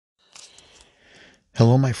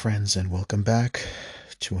Hello, my friends, and welcome back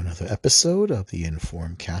to another episode of The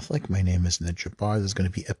Informed Catholic. My name is Ned Jabbar. This is going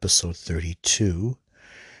to be episode 32,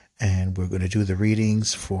 and we're going to do the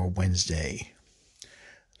readings for Wednesday,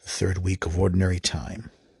 the third week of Ordinary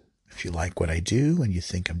Time. If you like what I do and you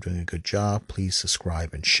think I'm doing a good job, please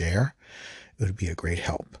subscribe and share. It would be a great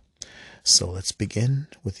help. So let's begin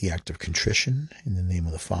with the act of contrition in the name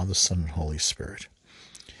of the Father, Son, and Holy Spirit.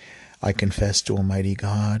 I confess to Almighty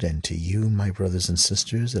God and to you, my brothers and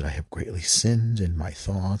sisters, that I have greatly sinned in my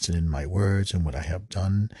thoughts and in my words and what I have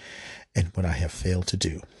done and what I have failed to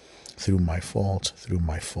do, through my most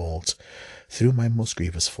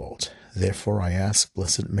grievous fault. Therefore I ask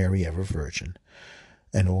Blessed Mary, ever Virgin,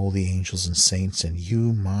 and all the angels and saints, and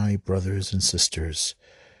you, my brothers and sisters,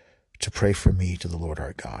 to pray for me to the Lord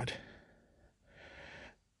our God.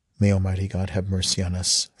 May Almighty God have mercy on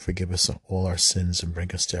us, forgive us all our sins, and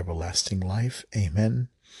bring us to everlasting life. Amen.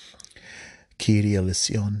 Kyrie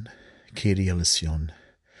eleison, Kyrie eleison,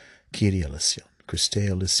 Kyrie eleison, Christe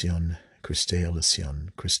eleison, Christe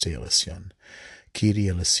eleison, Christe eleison, Kyrie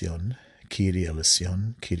eleison, Kyrie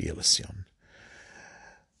eleison, Kyrie eleison.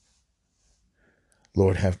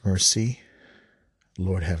 Lord have mercy,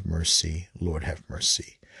 Lord have mercy, Lord have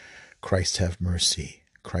mercy. Christ have mercy,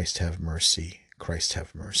 Christ have mercy, Christ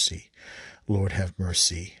have mercy. Lord have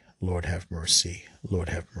mercy, Lord have mercy, Lord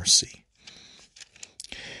have mercy.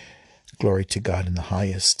 Glory to God in the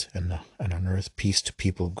highest, and on earth peace to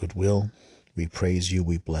people of good will. We praise you,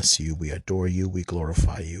 we bless you, we adore you, we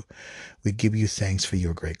glorify you. We give you thanks for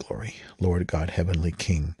your great glory. Lord God, Heavenly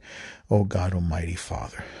King, O God, Almighty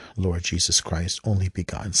Father, Lord Jesus Christ, only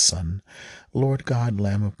begotten Son, Lord God,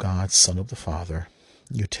 Lamb of God, Son of the Father,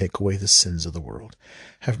 you take away the sins of the world.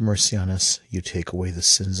 Have mercy on us. You take away the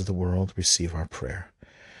sins of the world. Receive our prayer.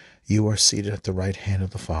 You are seated at the right hand of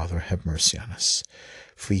the Father. Have mercy on us.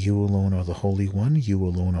 For you alone are the Holy One. You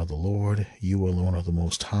alone are the Lord. You alone are the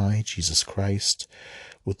Most High, Jesus Christ,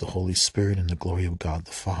 with the Holy Spirit and the glory of God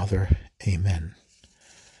the Father. Amen.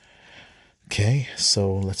 Okay,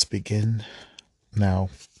 so let's begin. Now,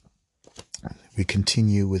 we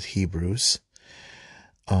continue with Hebrews.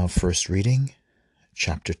 First reading.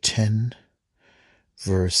 Chapter 10,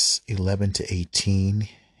 verse 11 to 18,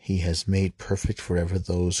 he has made perfect forever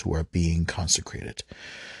those who are being consecrated.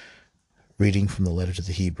 Reading from the letter to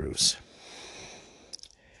the Hebrews.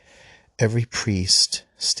 Every priest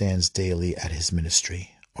stands daily at his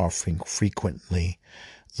ministry, offering frequently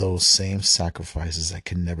those same sacrifices that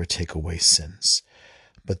can never take away sins.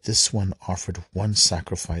 But this one offered one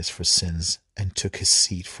sacrifice for sins and took his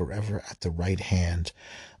seat forever at the right hand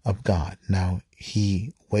of God. Now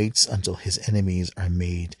he waits until his enemies are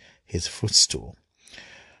made his footstool.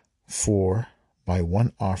 For by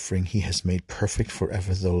one offering he has made perfect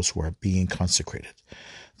forever those who are being consecrated.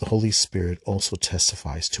 The Holy Spirit also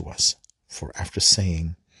testifies to us. For after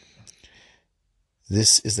saying,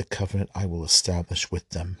 "This is the covenant I will establish with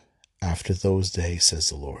them after those days, says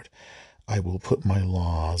the Lord. I will put my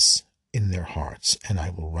laws in their hearts, and I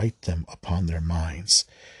will write them upon their minds."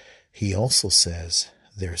 He also says,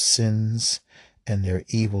 "Their sins and their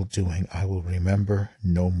evil doing I will remember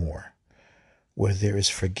no more." Where there is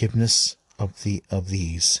forgiveness of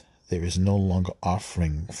these, there is no longer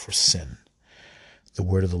offering for sin. The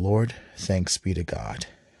word of the Lord. Thanks be to God.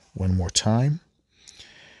 One more time.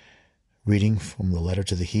 Reading from the letter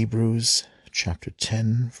to the Hebrews, chapter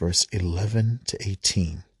 10, verse 11 to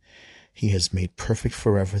 18. He has made perfect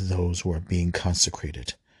forever those who are being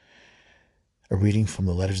consecrated. A reading from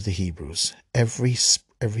the letter to the Hebrews.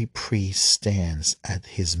 Every priest stands at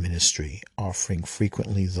his ministry, offering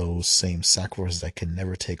frequently those same sacrifices that can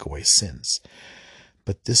never take away sins.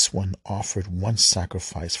 But this one offered one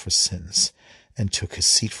sacrifice for sins and took his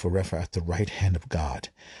seat forever at the right hand of God.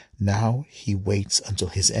 Now he waits until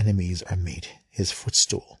his enemies are made his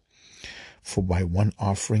footstool. For by one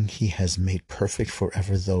offering he has made perfect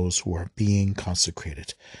forever those who are being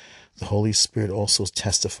consecrated. The Holy Spirit also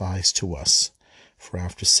testifies to us. For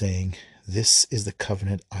after saying, "This is the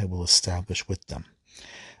covenant I will establish with them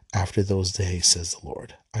after those days, says the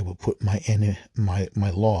Lord, I will put my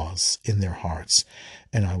laws in their hearts,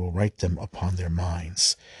 and I will write them upon their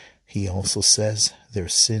minds." He also says, "Their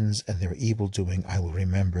sins and their evil doing I will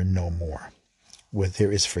remember no more." Where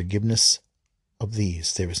there is forgiveness of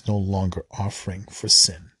these, there is no longer offering for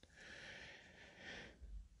sin.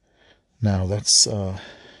 Now let's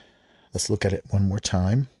look at it one more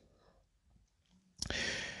time.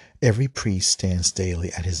 Every priest stands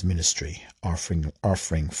daily at his ministry,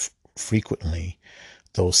 offering frequently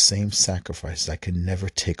those same sacrifices that can never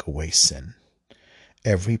take away sin.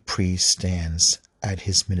 Every priest stands at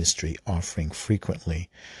his ministry, offering frequently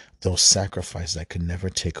those sacrifices that could never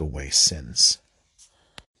take away sins.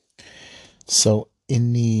 So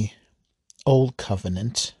in the Old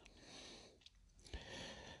Covenant,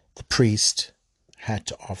 the priest had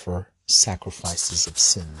to offer sacrifices of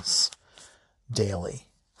sins daily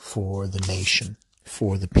for the nation,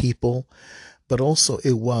 for the people, but also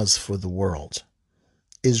it was for the world.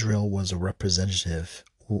 Israel was a representative,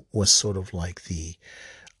 was sort of like the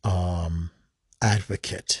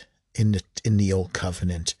advocate in the Old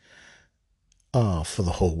Covenant for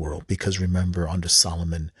the whole world. Because remember, under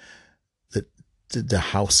Solomon, the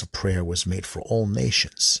house of prayer was made for all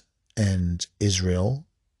nations, and Israel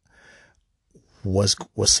was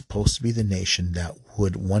supposed to be the nation that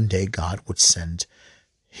would one day God would send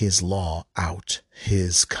his law out,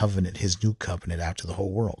 his covenant, his new covenant out to the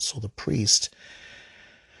whole world. So the priest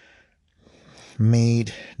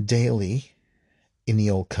made daily in the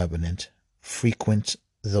Old Covenant frequent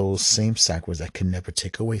those same sacrifices that can never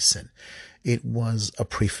take away sin. It was a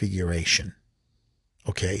prefiguration.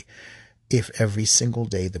 Okay? If every single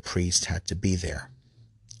day the priest had to be there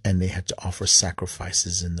and they had to offer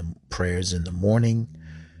sacrifices in the prayers in the morning,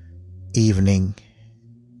 evening,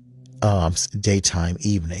 daytime,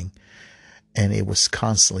 evening, and it was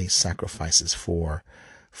constantly sacrifices for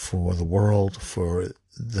the world, for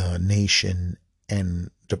the nation, and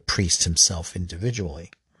the priest himself individually.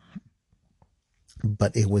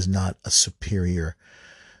 But it was not a superior,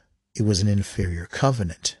 it was an inferior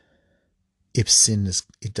covenant. If sin is,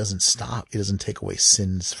 it doesn't stop, it doesn't take away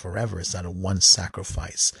sins forever. It's not a one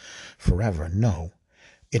sacrifice forever. No,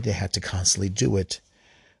 they had to constantly do it.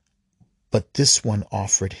 But this one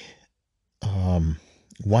offered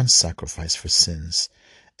one sacrifice for sins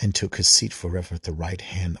and took his seat forever at the right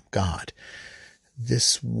hand of God.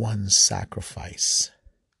 This one sacrifice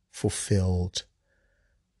fulfilled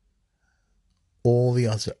all the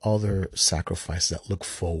other sacrifices that look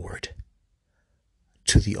forward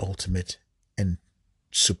to the ultimate and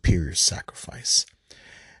superior sacrifice.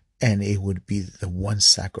 And it would be the one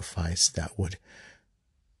sacrifice that would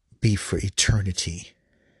be for eternity,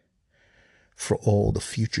 for all the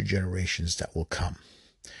future generations that will come.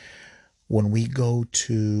 When we go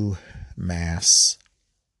to Mass,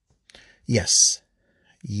 yes,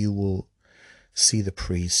 you will see the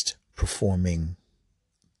priest performing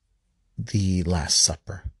the Last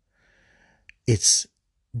Supper. It's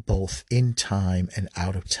both in time and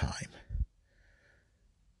out of time.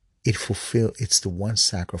 It's the one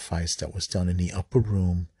sacrifice that was done in the upper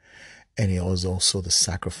room, and it was also the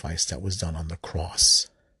sacrifice that was done on the cross.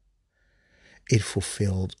 It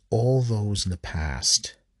fulfilled all those in the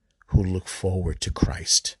past who look forward to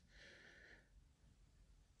Christ.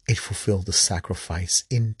 It fulfilled the sacrifice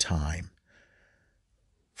in time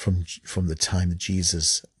from the time that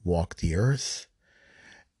Jesus walked the earth,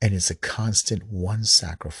 and it's a constant one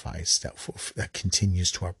sacrifice that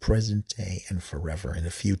continues to our present day and forever in the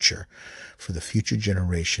future, for the future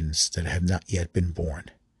generations that have not yet been born.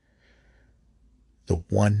 The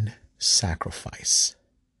one sacrifice.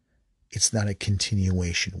 It's not a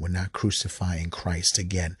continuation. We're not crucifying Christ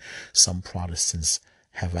again. Some Protestants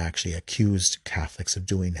have actually accused Catholics of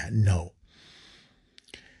doing that. No.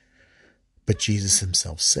 But Jesus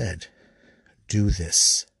himself said, do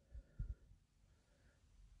this,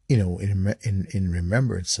 in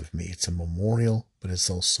remembrance of me. It's a memorial, but it's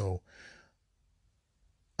also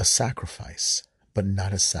a sacrifice, but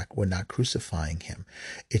not we're not crucifying him.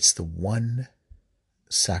 It's the one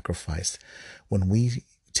sacrifice. When we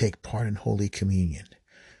take part in Holy Communion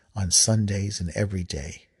on Sundays and every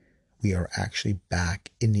day, we are actually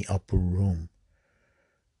back in the upper room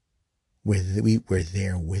where we're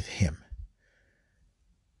there with him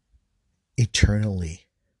eternally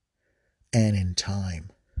and in time,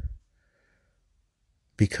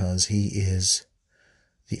 because he is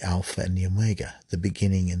the Alpha and the Omega, the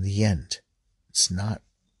beginning and the end. It's not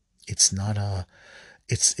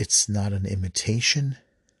an imitation.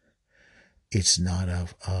 It's not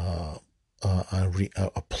a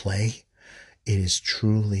play. It is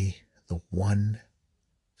truly the one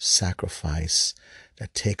sacrifice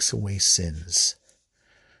that takes away sins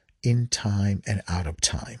in time and out of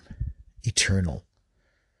time, eternal,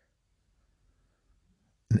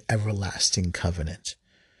 an everlasting covenant,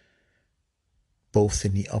 both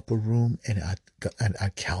in the upper room and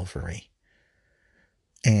at Calvary.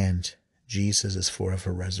 And Jesus is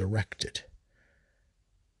forever resurrected.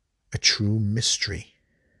 A true mystery,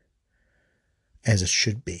 as it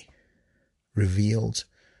should be, revealed,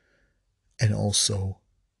 and also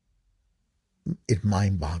it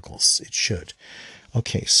mind boggles. It should.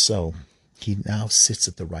 Okay, so he now sits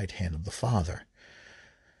at the right hand of the Father.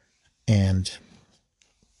 And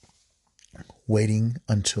waiting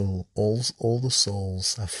until all the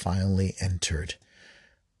souls have finally entered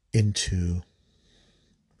into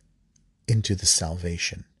the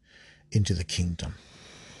salvation, into the kingdom.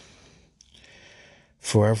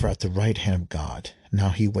 Forever at the right hand of God. Now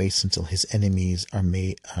he waits until his enemies are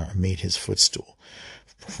made his footstool.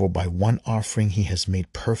 For by one offering he has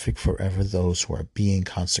made perfect forever those who are being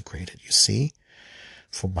consecrated. You see?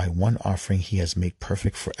 For by one offering he has made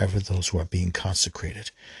perfect forever those who are being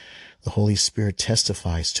consecrated. The Holy Spirit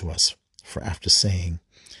testifies to us, for after saying,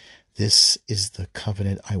 "This is the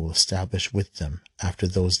covenant I will establish with them after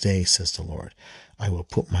those days, says the Lord. I will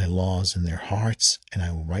put my laws in their hearts, and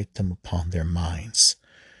I will write them upon their minds."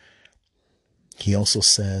 He also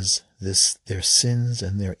says, their sins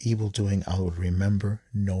and their evil doing I will remember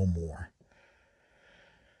no more.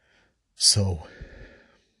 So,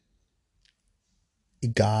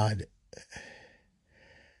 God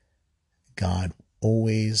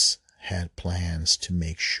always had plans to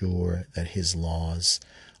make sure that his laws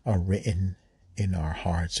are written in our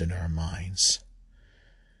hearts and our minds.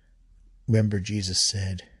 Remember, Jesus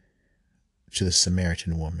said to the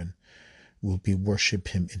Samaritan woman, "Will be worship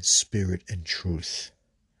him in spirit and truth."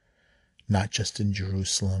 Not just in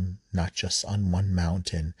Jerusalem, not just on one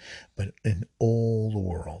mountain, but in all the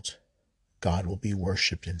world. God will be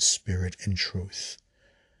worshipped in spirit and truth.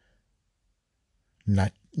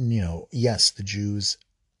 Not, yes, the Jews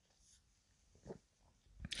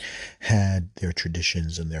had their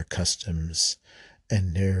traditions and their customs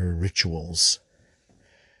and their rituals,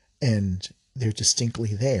 and they're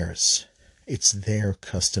distinctly theirs. It's their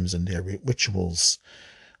customs and their rituals,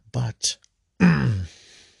 but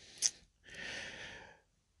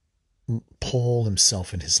Paul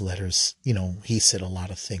himself in his letters, he said a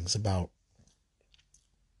lot of things about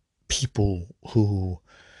people who,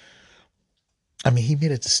 he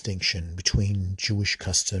made a distinction between Jewish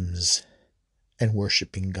customs and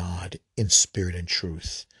worshiping God in spirit and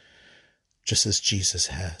truth, just as Jesus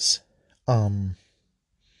has.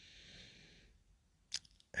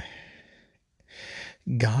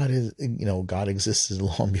 God existed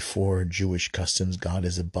long before Jewish customs. God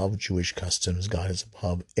is above Jewish customs. God is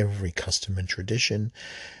above every custom and tradition.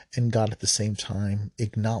 And God at the same time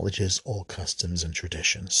acknowledges all customs and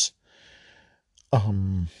traditions.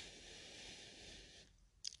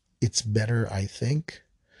 It's better, I think,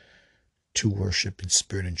 to worship in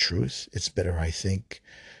spirit and truth. It's better, I think,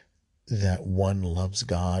 that one loves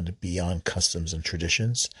God beyond customs and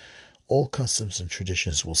traditions. All customs and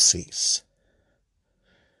traditions will cease.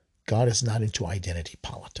 God is not into identity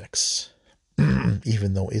politics.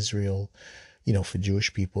 Even though Israel, for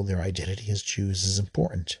Jewish people, their identity as Jews is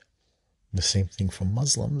important. The same thing for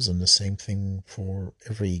Muslims, and the same thing for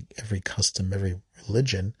every custom, every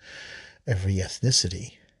religion, every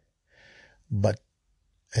ethnicity. But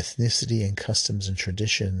ethnicity and customs and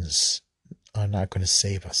traditions are not going to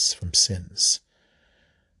save us from sins.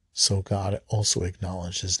 So God also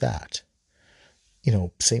acknowledges that.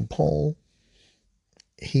 St. Paul,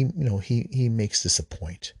 he makes this a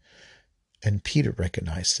point. And Peter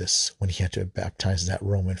recognized this when he had to baptize that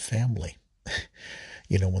Roman family.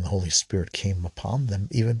 When the Holy Spirit came upon them,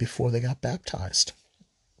 even before they got baptized.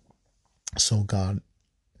 So God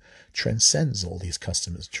transcends all these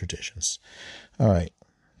customs and traditions. All right.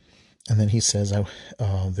 And then he says,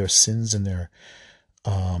 their sins and their,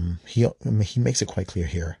 he makes it quite clear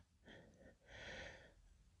here.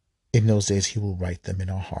 In those days, he will write them in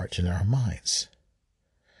our hearts and our minds.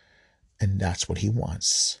 And that's what he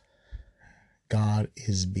wants. God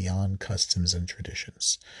is beyond customs and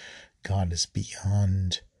traditions. God is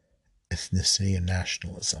beyond ethnicity and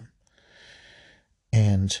nationalism.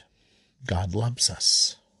 And God loves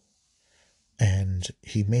us. And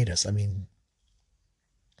he made us.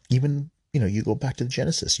 Even, you go back to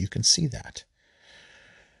Genesis, you can see that.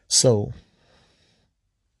 So,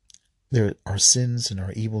 there are sins and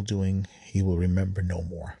our evil doing, he will remember no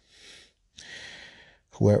more.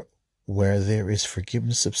 Where there is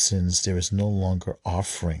forgiveness of sins, there is no longer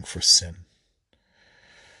offering for sin.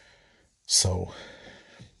 So,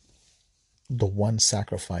 the one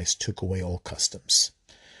sacrifice took away all customs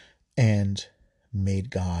and made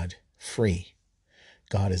God free.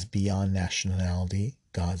 God is beyond nationality.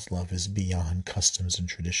 God's love is beyond customs and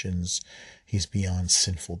traditions. He's beyond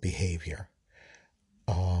sinful behavior.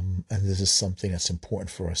 And this is something that's important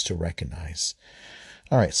for us to recognize.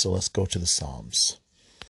 All right, so let's go to the Psalms.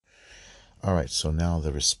 All right, so now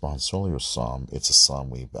the responsorial psalm, it's a psalm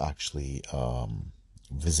we've actually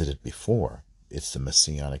visited before. It's the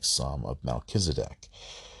Messianic Psalm of Melchizedek.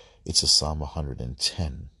 It's a Psalm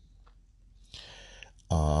 110.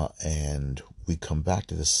 And we come back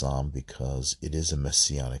to this psalm because it is a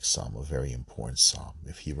messianic psalm, a very important psalm.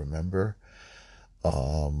 If you remember,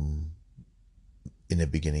 in the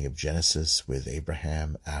beginning of Genesis with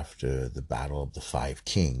Abraham, after the battle of the 5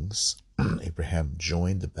 kings, Abraham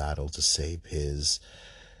joined the battle to save his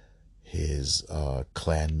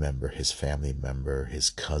clan member, his family member, his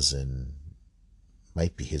cousin,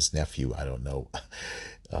 might be his nephew, I don't know,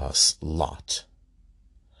 Lot.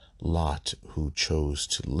 Lot, who chose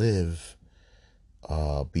to live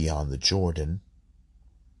beyond the Jordan,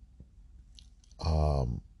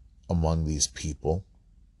 among these people.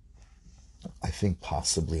 I think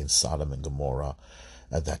possibly in Sodom and Gomorrah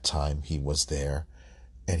at that time he was there,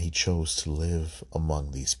 and he chose to live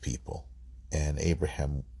among these people. And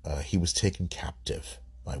Abraham, he was taken captive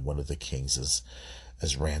by one of the kings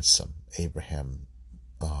as ransom. Abraham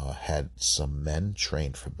had some men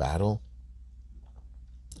trained for battle,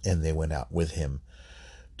 and they went out with him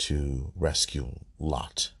to rescue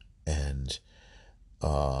Lot. And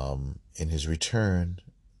in his return,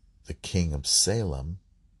 the king of Salem,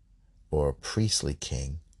 or a priestly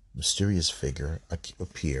king, mysterious figure,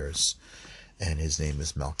 appears, and his name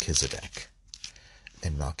is Melchizedek.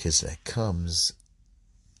 And Melchizedek comes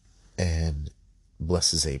and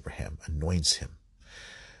blesses Abraham, anoints him.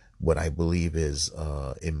 What I believe is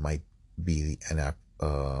it might be a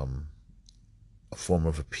form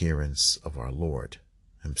of appearance of our Lord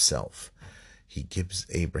himself. He gives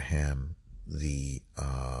Abraham the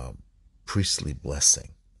priestly blessing,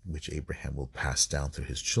 which Abraham will pass down through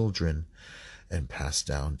his children and pass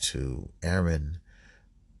down to Aaron,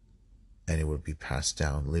 and it will be passed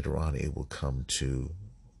down later on. It will come to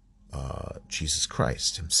Jesus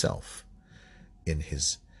Christ himself in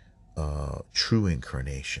his true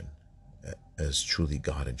incarnation as truly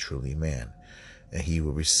God and truly man. And he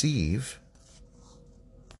will receive,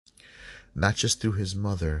 not just through his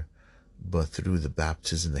mother, but through the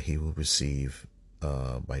baptism that he will receive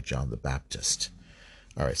by John the Baptist.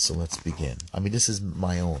 All right, so let's begin. I mean, this is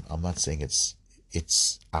my own. I'm not saying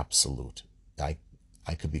it's absolute.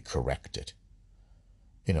 I could be corrected.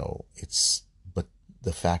 But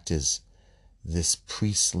the fact is, this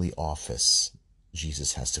priestly office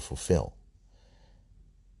Jesus has to fulfill.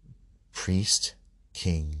 Priest,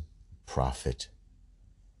 king, prophet,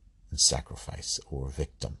 and sacrifice or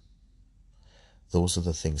victim. Those are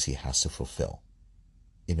the things he has to fulfill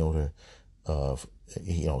in order of,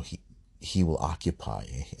 he will occupy,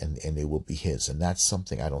 and it will be his. And that's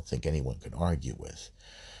something I don't think anyone can argue with.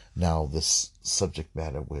 Now, this subject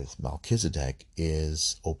matter with Melchizedek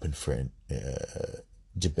is open for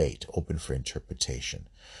debate, open for interpretation.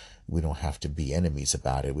 We don't have to be enemies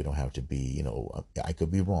about it. We don't have to be, I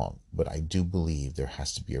could be wrong, but I do believe there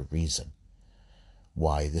has to be a reason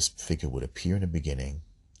why this figure would appear in the beginning,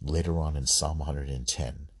 later on in Psalm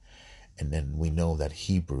 110. And then we know that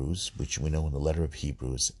Hebrews, which we know in the letter of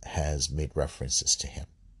Hebrews, has made references to him.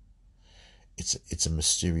 It's a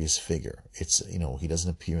mysterious figure. He doesn't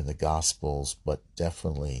appear in the Gospels, but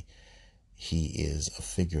definitely he is a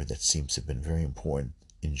figure that seems to have been very important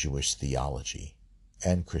in Jewish theology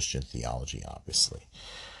and Christian theology, obviously.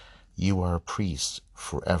 You are a priest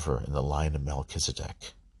forever in the line of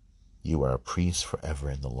Melchizedek. You are a priest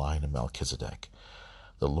forever in the line of Melchizedek.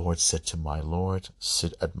 The Lord said to my Lord,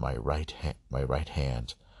 sit at my right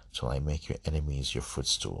hand till I make your enemies your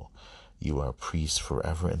footstool. You are a priest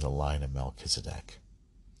forever in the line of Melchizedek.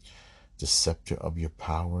 The scepter of your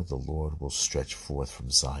power the Lord will stretch forth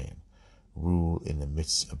from Zion. Rule in the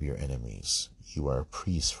midst of your enemies. You are a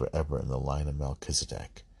priest forever in the line of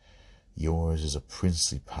Melchizedek. Yours is a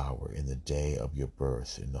princely power in the day of your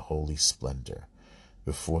birth, in the holy splendor.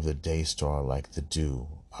 Before the day star like the dew,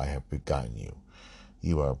 I have begotten you.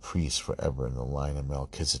 You are a priest forever in the line of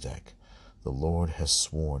Melchizedek. The Lord has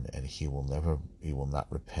sworn, and he will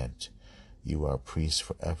not repent. You are a priest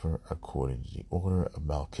forever according to the order of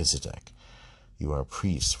Melchizedek. You are a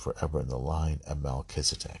priest forever in the line of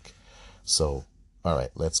Melchizedek. So, all right,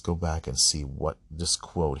 let's go back and see what this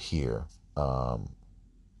quote here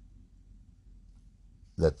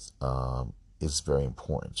is very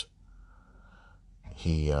important.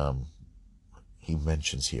 He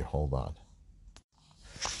mentions here, hold on.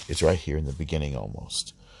 It's right here in the beginning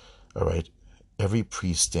almost. All right. Every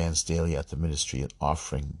priest stands daily at the ministry and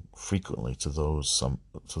offering frequently to those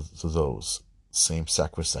same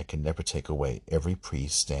sacrifice I can never take away. Every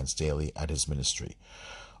priest stands daily at his ministry,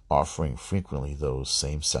 offering frequently those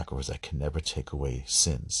same sacrifices that can never take away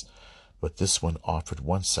sins. But this one offered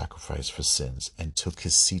one sacrifice for sins and took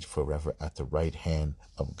his seat forever at the right hand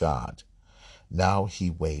of God. Now he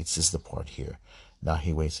waits, is the part here. Now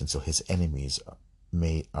he waits until his enemies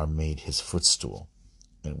are made his footstool.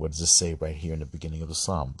 And what does it say right here in the beginning of the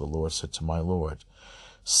psalm? The Lord said to my Lord,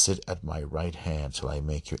 sit at my right hand till I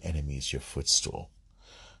make your enemies your footstool.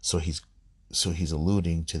 So he's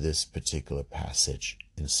alluding to this particular passage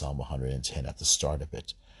in Psalm 110 at the start of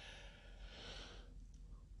it.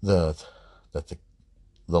 The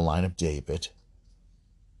line of David,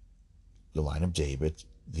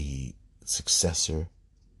 the successor,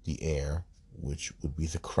 the heir, which would be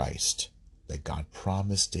the Christ, that God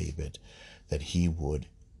promised David that he would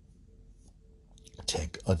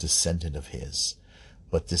take a descendant of his,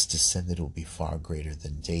 but this descendant will be far greater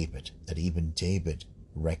than David, that even David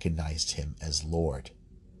recognized him as Lord,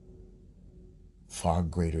 far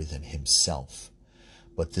greater than himself.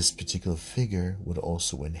 But this particular figure would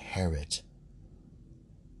also inherit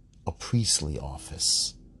a priestly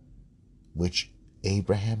office, which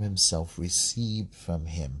Abraham himself received from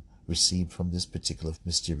this particular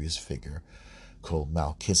mysterious figure called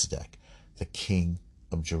Melchizedek, the king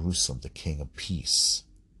of Jerusalem, the king of peace.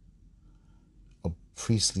 A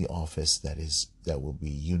priestly office that will be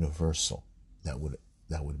universal, that would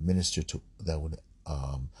minister to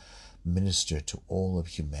all of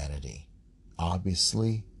humanity.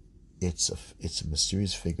 Obviously, it's a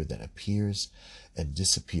mysterious figure that appears and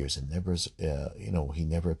disappears and never he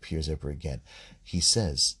never appears ever again. He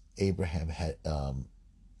says Abraham had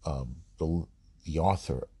the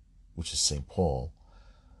author, which is St. Paul,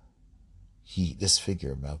 this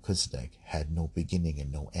figure Melchizedek had no beginning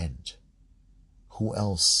and no end. Who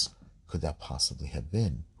else could that possibly have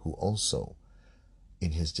been, who also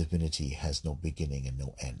in his divinity has no beginning and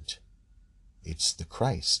no end? It's the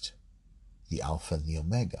Christ, the Alpha and the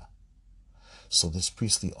Omega. So this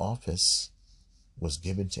priestly office was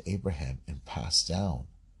given to Abraham and passed down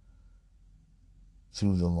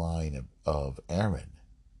through the line of Aaron.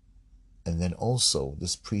 And then also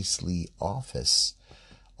this priestly office,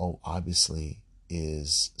 obviously,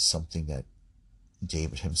 is something that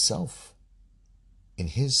David himself and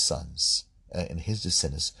his sons and his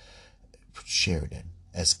descendants shared in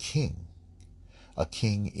as king. A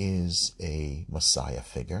king is a Messiah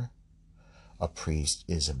figure. A priest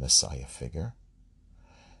is a Messiah figure.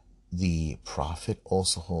 The prophet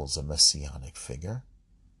also holds a messianic figure.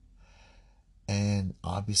 And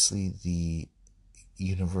obviously the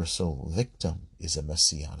universal victim is a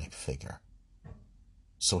messianic figure.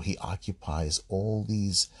 So he occupies all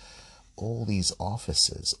these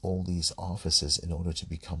offices in order to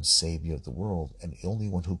become Savior of the world, and the only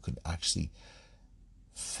one who can actually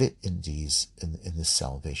fit in this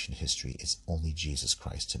salvation history is only Jesus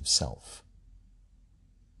Christ himself.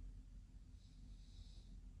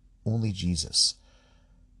 Only Jesus.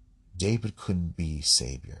 David couldn't be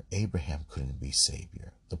Savior. Abraham couldn't be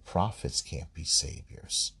Savior. The prophets can't be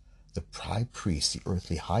Saviors. The high priest, the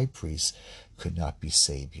earthly high priest, could not be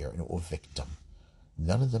Savior or victim.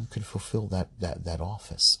 None of them can fulfill that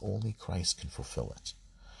office. Only Christ can fulfill it.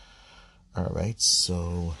 All right,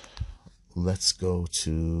 so let's go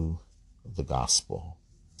to the gospel.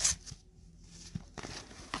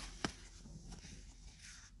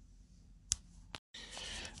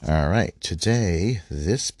 All right, today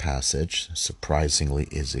this passage surprisingly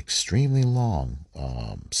is extremely long.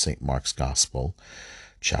 St. Mark's Gospel,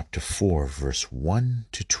 chapter 4, verse 1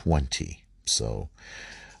 to 20. So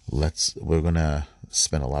we're going to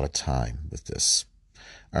spend a lot of time with this.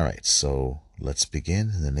 All right, so let's begin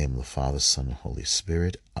in the name of the Father, Son, and Holy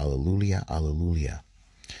Spirit. Alleluia, alleluia.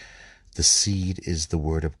 The seed is the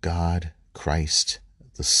word of God, Christ,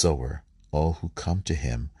 the sower. All who come to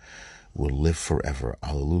him will live forever.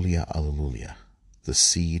 Alleluia, alleluia. The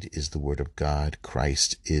seed is the word of God,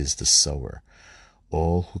 Christ is the sower.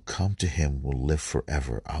 All who come to him will live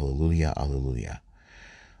forever. Alleluia, alleluia.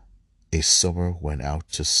 A sower went out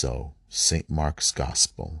to sow. St. Mark's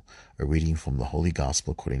Gospel, a reading from the Holy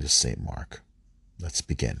Gospel according to St. Mark. Let's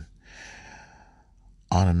begin.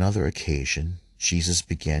 On another occasion, Jesus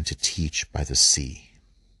began to teach by the sea.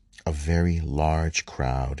 A very large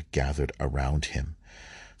crowd gathered around him,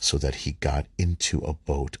 so that he got into a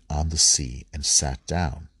boat on the sea and sat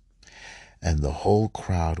down. And the whole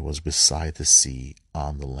crowd was beside the sea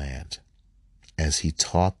on the land, as he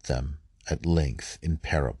taught them at length in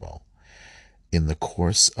parable. In the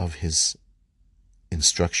course of his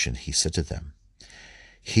instruction, he said to them,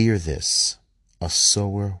 "Hear this, a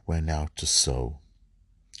sower went out to sow,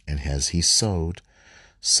 and as he sowed,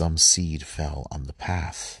 some seed fell on the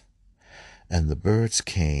path, and the birds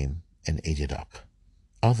came and ate it up.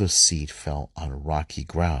 Other seed fell on rocky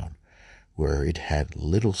ground, where it had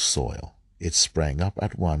little soil. It sprang up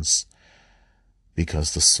at once,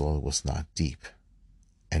 because the soil was not deep.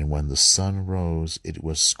 And when the sun rose, it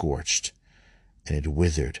was scorched, and it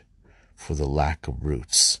withered, for the lack of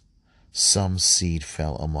roots. Some seed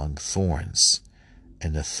fell among thorns,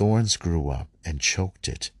 and the thorns grew up and choked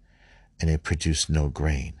it, and it produced no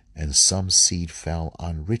grain. And some seed fell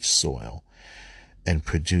on rich soil and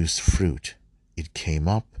produced fruit. It came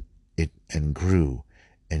up and grew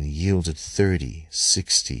and yielded 30,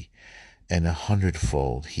 60, and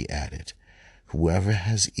 100-fold, he added. Whoever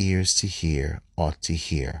has ears to hear ought to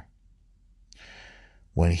hear.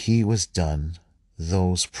 When he was done,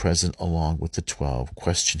 those present along with the 12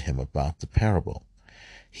 questioned him about the parable.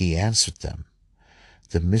 He answered them,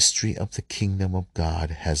 "The mystery of the kingdom of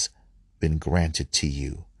God has been granted to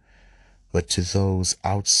you, but to those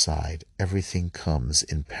outside everything comes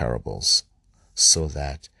in parables, so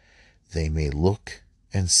that they may look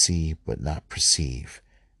and see but not perceive,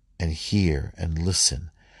 and hear and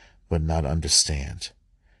listen but not understand,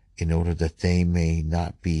 in order that they may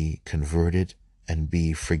not be converted and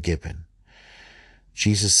be forgiven."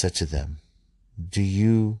 Jesus said to them, "Do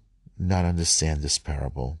you not understand this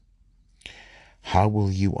parable? How will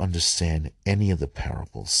you understand any of the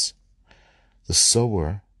parables? The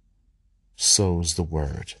sower sows the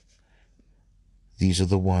word. These are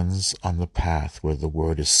the ones on the path where the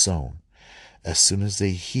word is sown. As soon as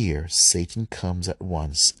they hear, Satan comes at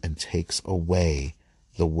once and takes away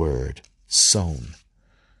the word sown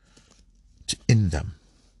in them.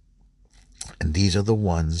 And these are the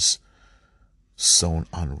ones sown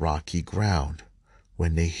on rocky ground.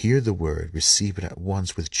 When they hear the word, receive it at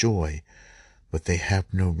once with joy, but they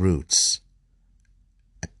have no roots.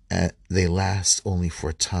 They last only for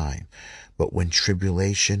a time, but when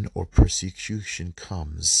tribulation or persecution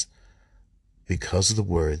comes because of the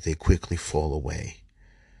word, they quickly fall away.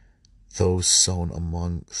 Those sown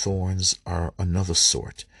among thorns are another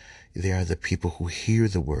sort. They are the people who hear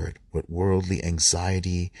the word, but worldly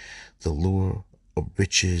anxiety, the lure of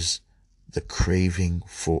riches, the craving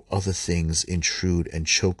for other things intrude and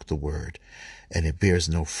choke the word, and it bears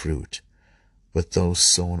no fruit. But those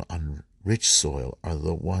sown on rich soil are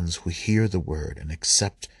the ones who hear the word and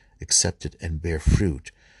accept it and bear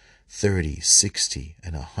fruit, 30, 60,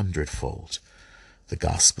 and 100-fold. The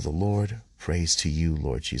gospel of the Lord. Praise to you,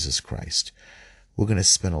 Lord Jesus Christ. We're going to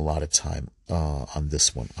spend a lot of time on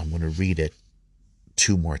this one. I'm going to read it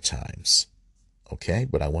 2 more times. Okay?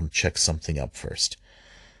 But I want to check something up first.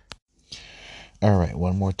 All right,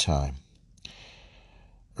 one more time.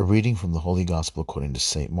 A reading from the Holy Gospel according to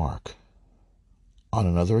St. Mark. On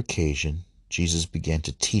another occasion, Jesus began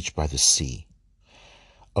to teach by the sea.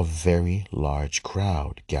 A very large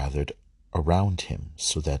crowd gathered around him,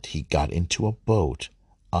 so that he got into a boat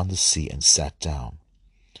on the sea and sat down.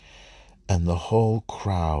 And the whole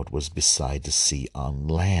crowd was beside the sea on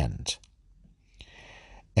land.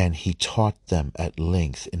 And he taught them at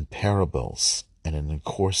length in parables, and in the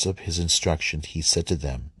course of his instruction he said to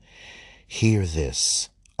them, "Hear this,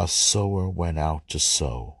 a sower went out to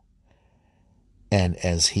sow. And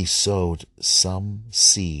as he sowed, some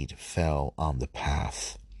seed fell on the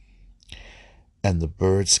path, and the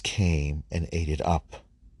birds came and ate it up.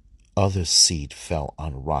 Other seed fell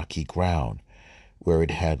on rocky ground, where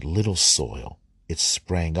it had little soil. It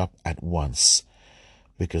sprang up at once,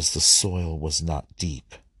 because the soil was not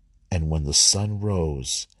deep. And when the sun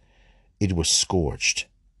rose, it was scorched,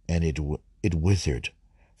 and it withered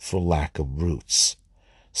for lack of roots.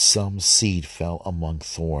 Some seed fell among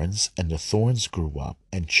thorns, and the thorns grew up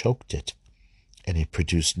and choked it, and it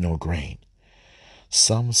produced no grain.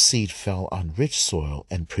 Some seed fell on rich soil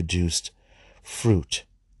and produced fruit.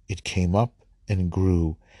 It came up and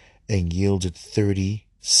grew and yielded 30,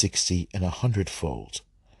 60, and 100-fold.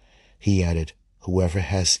 He added, Whoever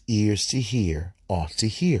has ears to hear ought to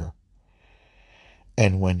hear.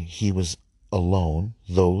 And when he was alone,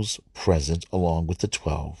 those present along with the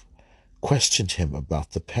 12 questioned him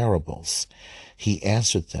about the parables. He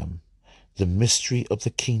answered them, The mystery of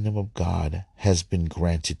the kingdom of God has been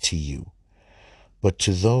granted to you, but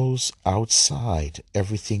to those outside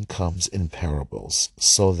everything comes in parables,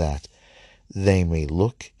 so that they may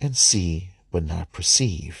look and see but not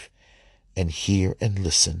perceive, and hear and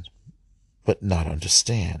listen but not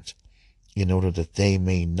understand, in order that they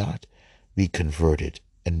may not be converted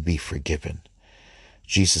and be forgiven.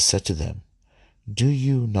 Jesus said to them, Do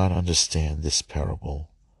you not understand this parable?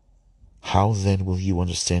 How then will you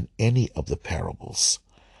understand any of the parables?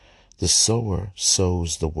 The sower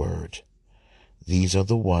sows the word. These are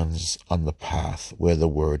the ones on the path where the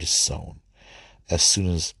word is sown. As soon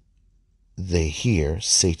as they hear,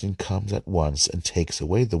 Satan comes at once and takes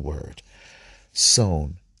away the word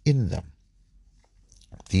sown in them.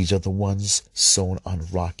 These are the ones sown on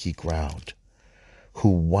rocky ground, who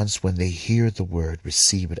once when they hear the word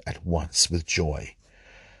receive it at once with joy,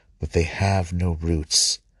 but they have no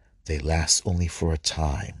roots. They last only for a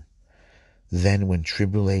time. Then when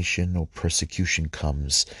tribulation or persecution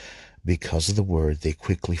comes because of the word, they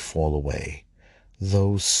quickly fall away.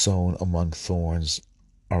 Those sown among thorns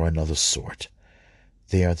are another sort.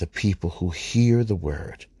 They are the people who hear the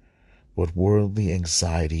word, but worldly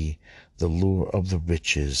anxiety, the lure of the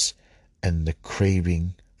riches, and the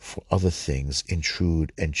craving for other things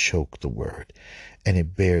intrude and choke the word, and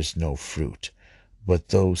it bears no fruit. But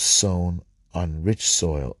those sown on rich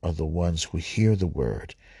soil are the ones who hear the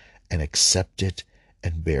word and accept it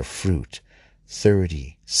and bear fruit,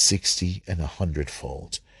 30, 60, and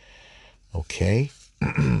 100-fold. Okay?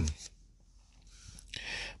 I'm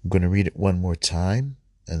going to read it one more time,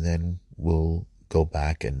 and then we'll go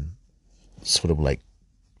back and sort of like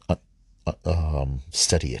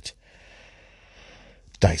study it,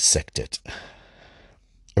 dissect it.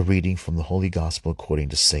 A reading from the Holy Gospel according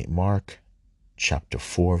to St. Mark, chapter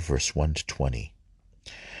 4, verse 1 to 20.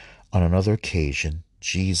 On another occasion,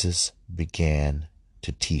 Jesus began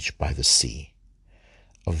to teach by the sea.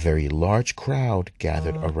 A very large crowd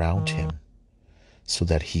gathered around him, so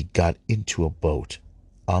that he got into a boat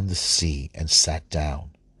on the sea and sat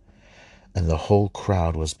down. And the whole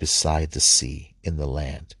crowd was beside the sea in the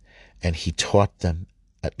land, and he taught them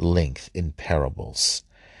at length in parables.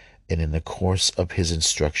 And in the course of his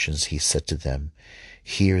instructions he said to them,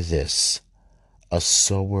 "Hear this, a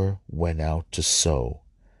sower went out to sow,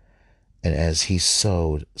 and as he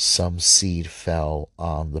sowed, some seed fell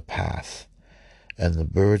on the path, and the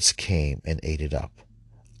birds came and ate it up.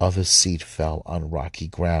 Other seed fell on rocky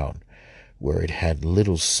ground, where it had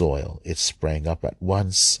little soil. It sprang up at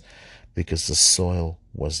once, because the soil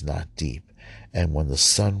was not deep. And when the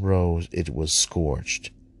sun rose, it was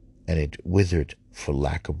scorched, and it withered for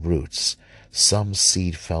lack of roots. Some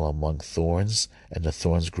seed fell among thorns, and the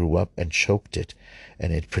thorns grew up and choked it,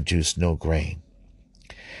 and it produced no grain.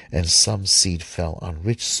 And some seed fell on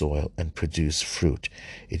rich soil and produced fruit.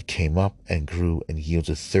 It came up and grew and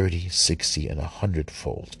yielded 30, 60, and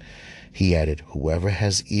 100-fold. He added, Whoever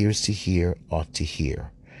has ears to hear ought to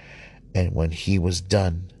hear. And when he was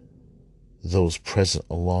done, those present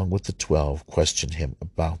along with the 12 questioned him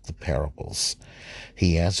about the parables.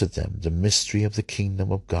 He answered them, The mystery of the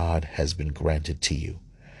kingdom of God has been granted to you.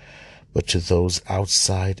 But to those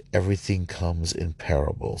outside, everything comes in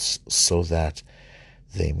parables, so that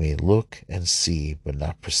they may look and see but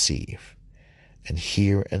not perceive, and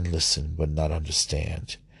hear and listen but not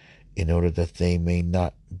understand, in order that they may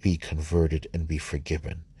not be converted and be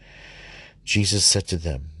forgiven. Jesus said to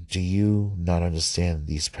them, Do you not understand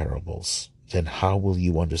these parables? Then how will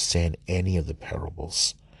you understand any of the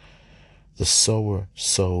parables? The sower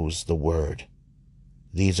sows the word.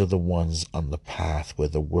 These are the ones on the path where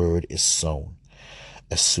the word is sown.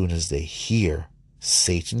 As soon as they hear,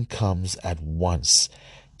 Satan comes at once,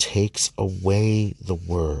 takes away the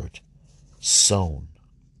word sown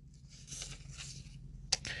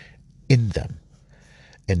in them.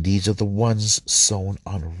 And these are the ones sown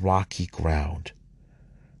on rocky ground,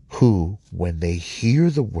 who, when they hear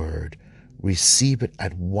the word, receive it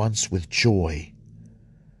at once with joy.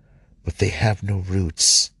 But they have no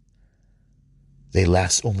roots. They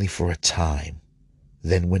last only for a time.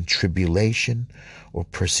 Then when tribulation or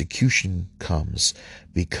persecution comes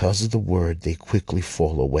because of the word, they quickly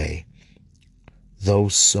fall away.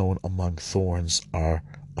 Those sown among thorns are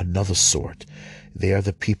another sort. They are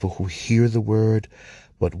the people who hear the word,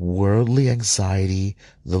 but worldly anxiety,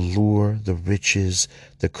 the lure, the riches,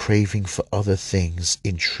 the craving for other things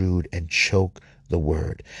intrude and choke the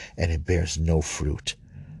word, and it bears no fruit.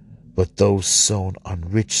 But those sown on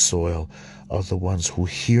rich soil are the ones who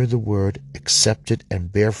hear the word, accept it,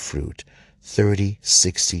 and bear fruit, 30,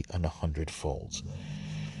 60, and 100-fold.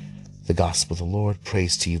 The Gospel of the Lord.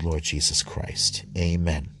 Praise to you, Lord Jesus Christ.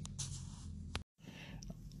 Amen.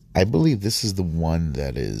 I believe this is the one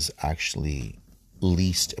that is actually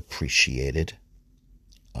least appreciated,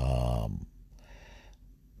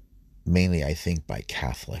 mainly I think by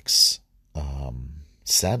Catholics.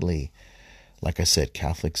 Sadly, like I said,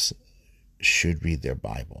 Catholics should read their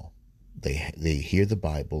Bible. They hear the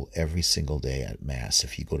Bible every single day at Mass.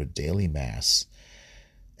 If you go to daily Mass,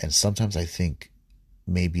 and sometimes I think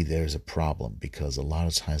maybe there's a problem, because a lot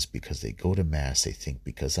of times because they go to Mass, they think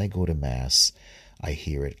because I go to Mass, I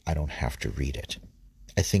hear it, I don't have to read it.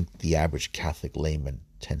 I think the average Catholic layman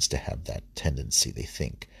tends to have that tendency, they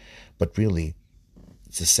think. But really,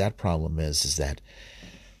 the sad problem is that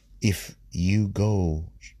if you go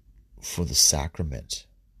for the sacrament,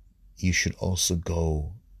 you should also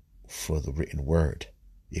go for the written word.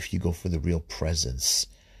 If you go for the real presence,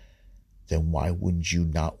 then why wouldn't you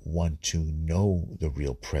not want to know the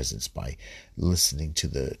real presence by listening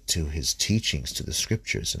to his teachings, to the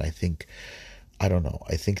scriptures? And I don't know,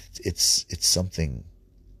 I think it's something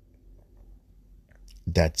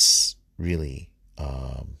that's really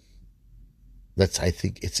I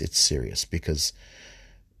think it's serious, because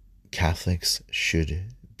Catholics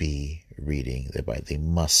should be reading their Bible. They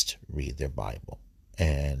must read their Bible.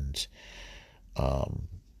 And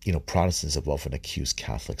Protestants have often accused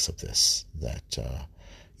Catholics of this, that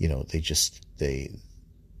they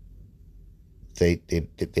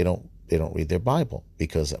don't read their Bible,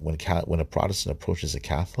 because when a Protestant approaches a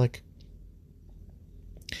Catholic,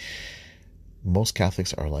 most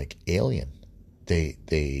Catholics are like alien.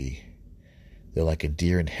 They're like a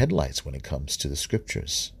deer in headlights when it comes to the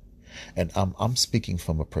scriptures. And I'm speaking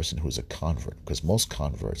from a person who's a convert, because most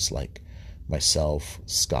converts, like myself,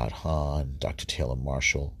 Scott Hahn, Dr. Taylor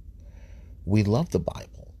Marshall, we love the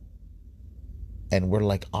Bible. And we're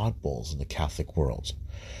like oddballs in the Catholic world.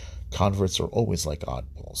 Converts are always like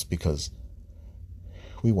oddballs, because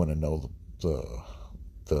we want to know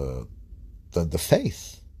the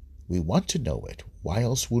faith. We want to know it. Why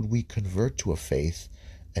else would we convert to a faith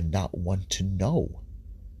and not want to know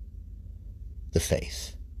the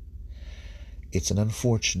faith? It's an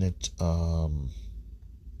unfortunate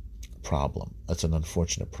problem. That's an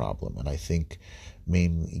unfortunate problem. And I think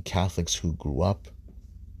mainly Catholics who grew up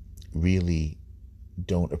really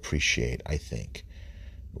don't appreciate, I think,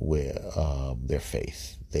 their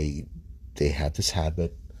faith. They have this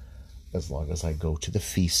habit: as long as I go to the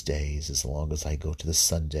feast days, as long as I go to the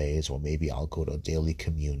Sundays, or maybe I'll go to daily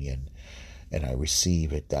communion and I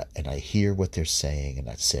receive it, and I hear what they're saying, and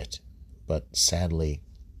that's it. But sadly,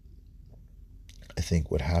 I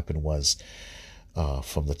think what happened was,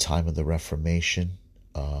 from the time of the Reformation,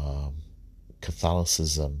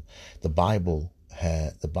 Catholicism, the Bible,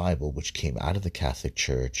 which came out of the Catholic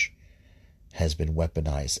Church, has been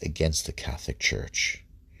weaponized against the Catholic Church.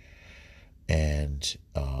 And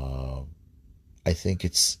I think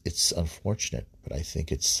it's unfortunate, but I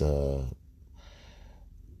think it's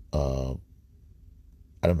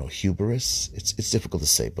I don't know, hubris. It's difficult to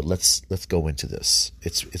say, but let's go into this.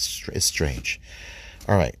 It's strange.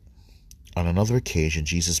 All right. On another occasion,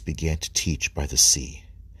 Jesus began to teach by the sea.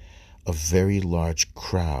 A very large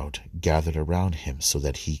crowd gathered around him, so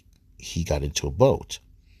that he got into a boat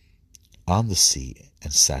on the sea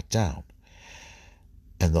and sat down.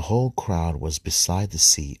 And the whole crowd was beside the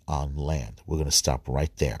sea on land. We're going to stop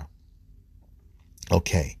right there.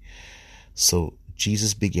 Okay, so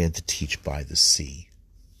Jesus began to teach by the sea.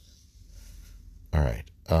 All right.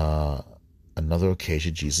 Another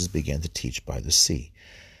occasion, Jesus began to teach by the sea.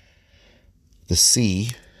 The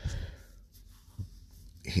sea,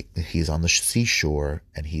 he's on the seashore,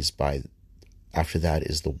 and after that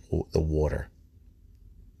is the water.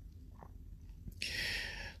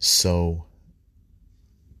 So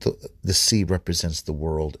the sea represents the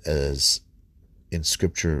world, as in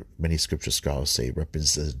scripture, many scripture scholars say,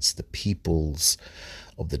 represents the peoples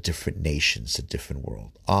of the different nations, the different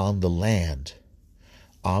world. On the land,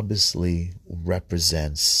 obviously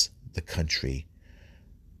represents the country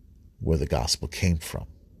where the gospel came from,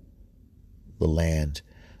 the land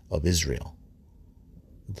of Israel,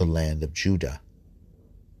 the land of Judah,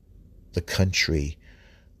 the country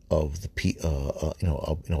of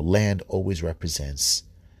land always represents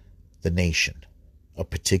the nation, a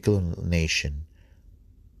particular nation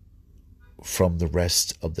from the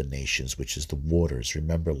rest of the nations, which is the waters.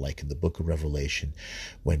 Remember, like in the book of Revelation,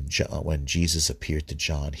 when Jesus appeared to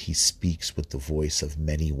John, he speaks with the voice of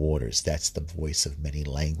many waters. That's the voice of many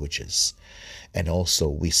languages. And also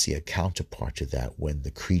we see a counterpart to that when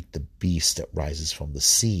the beast that rises from the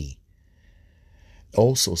sea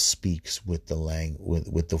also speaks with the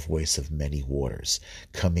voice of many waters.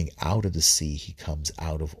 Coming out of the sea, he comes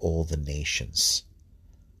out of all the nations,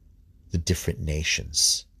 the different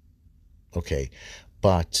nations. Okay,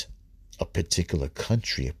 but a particular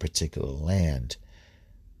country, a particular land,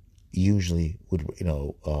 usually would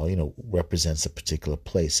represents a particular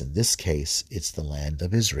place. In this case, it's the land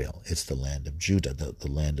of Israel. It's the land of Judah, the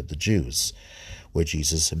land of the Jews, where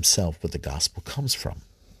Jesus himself, where the gospel comes from.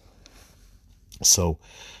 So,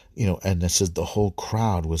 and it says the whole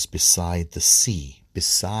crowd was beside the sea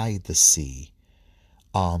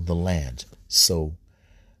on the land. So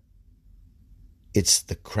it's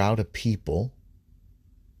the crowd of people,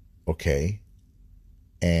 okay,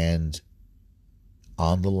 and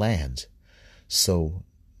on the land. So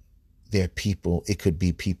there are people, it could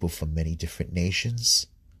be people from many different nations,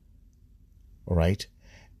 all right?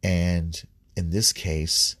 And in this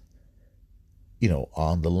case,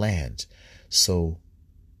 on the land. So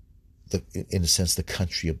in a sense, the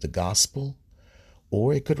country of the gospel,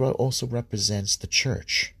 or it could also represent the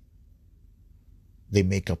church. They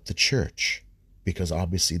make up the church, because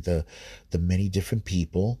obviously the many different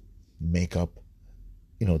people make up,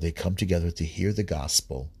 they come together to hear the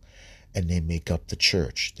gospel, and they make up the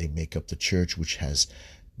church. They make up the church, which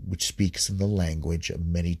speaks in the language of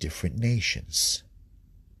many different nations.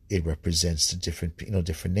 It represents the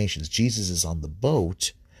different nations. Jesus is on the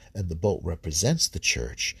boat, and the boat represents the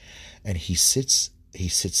church, and he sits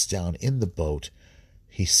down in the boat.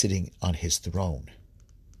 He's sitting on his throne.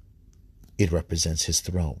 It represents his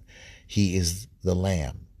throne. He is the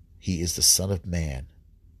Lamb. He is the Son of Man.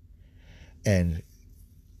 And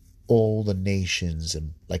all the nations,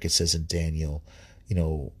 and like it says in Daniel,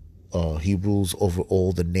 he rules over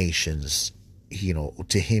all the nations.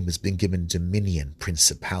 To him has been given dominion,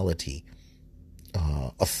 principality,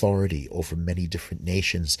 authority over many different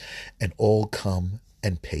nations, and all come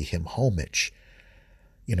and pay him homage.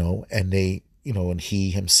 And they, and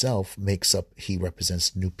he himself he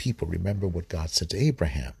represents new people. Remember what God said to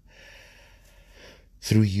Abraham: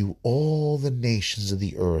 through you all the nations of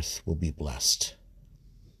the earth will be blessed.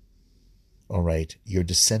 All right, your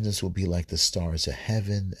descendants will be like the stars of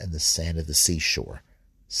heaven and the sand of the seashore.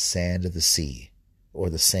 Sand of the sea, or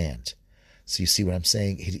the sand. So you see what I'm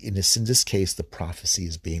saying? In this case, the prophecy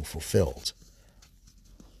is being fulfilled.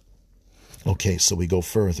 Okay, so we go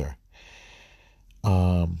further.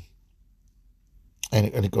 He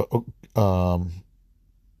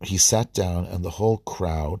sat down, and the whole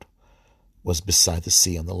crowd was beside the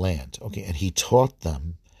sea on the land. Okay, and he taught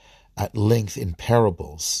them at length in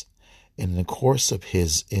parables. In the course of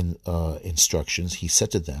his instructions, he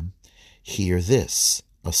said to them, "Hear this.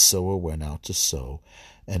 A sower went out to sow,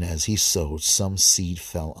 and as he sowed, some seed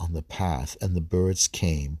fell on the path, and the birds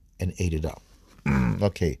came and ate it up."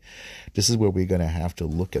 Okay, this is where we're going to have to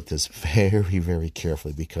look at this very, very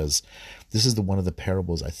carefully, because this is one of the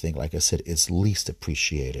parables, I think, like I said, is least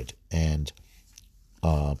appreciated. And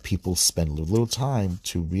people spend a little time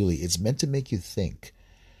to really, it's meant to make you think.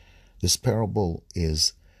 This parable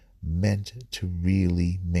is meant to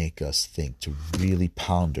really make us think, to really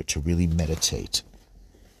ponder, to really meditate.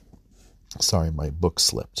 Sorry, my book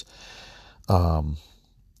slipped.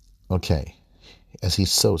 Okay. As he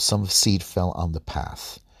sowed, some seed fell on the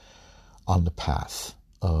path. On the path.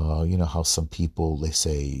 You know how some people, they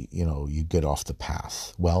say, you get off the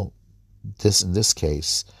path. Well, in this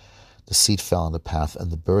case, the seed fell on the path, and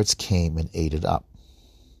the birds came and ate it up.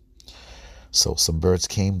 So some birds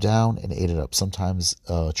came down and ate it up. Sometimes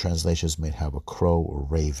translations may have a crow or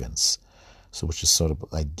ravens, so which is sort of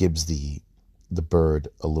like gives the bird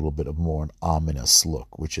a little bit of more an ominous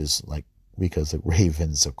look, which is like, because the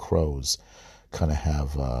ravens or crows kind of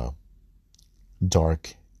have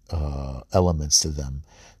dark elements to them,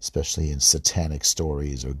 especially in satanic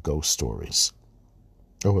stories or ghost stories.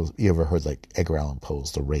 Or you ever heard like Edgar Allan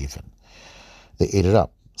Poe's The Raven? They ate it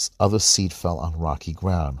up. Other seed fell on rocky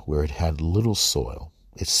ground where it had little soil.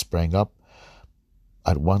 It sprang up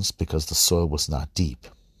at once because the soil was not deep.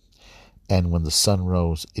 And when the sun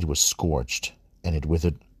rose, it was scorched, and it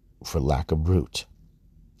withered for lack of root.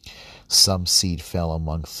 Some seed fell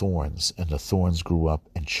among thorns, and the thorns grew up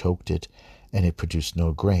and choked it, and it produced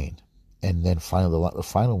no grain. And then finally, the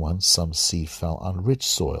final one, some seed fell on rich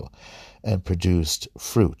soil and produced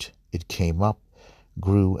fruit. It came up,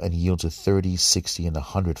 grew, and yielded 30, 60, and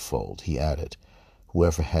 100-fold, he added.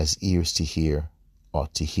 Whoever has ears to hear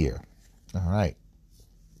ought to hear. All right.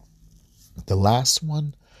 The last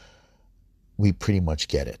one, we pretty much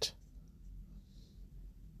get it.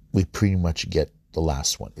 We pretty much get the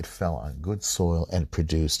last one. It fell on good soil and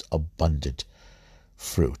produced abundant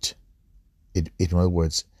fruit. In other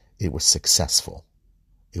words, it was successful.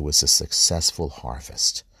 It was a successful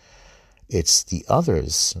harvest. It's the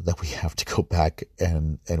others that we have to go back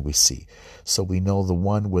and we see. So we know the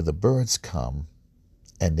one where the birds come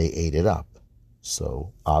and they ate it up.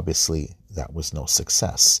 So obviously that was no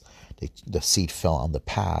success. The seed fell on the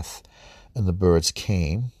path and the birds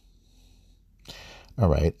came. All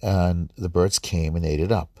right, and the birds came and ate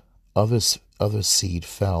it up. Other seed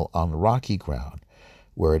fell on rocky ground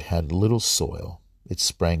where it had little soil. It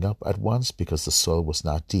sprang up at once because the soil was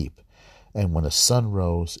not deep. And when the sun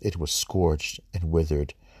rose, it was scorched and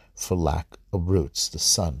withered for lack of roots. The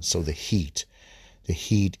sun, so the heat,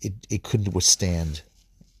 it couldn't withstand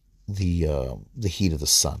the heat of the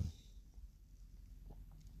sun.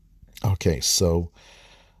 Okay, so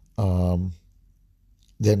then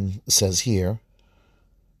it says here,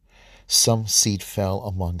 some seed fell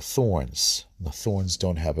among thorns. The thorns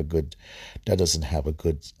doesn't have a good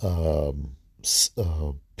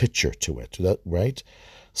picture to it, right?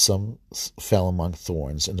 Some fell among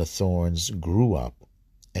thorns, and the thorns grew up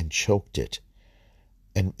and choked it,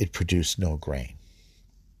 and it produced no grain.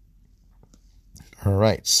 All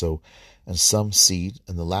right, so, and some seed,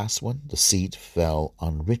 and the last one, the seed fell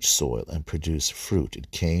on rich soil and produced fruit.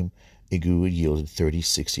 It grew, it yielded 30,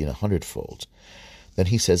 60, and 100-fold. Then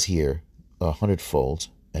he says here, 100-fold,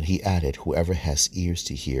 and he added, whoever has ears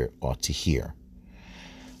to hear ought to hear.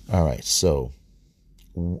 All right, so,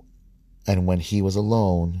 and when he was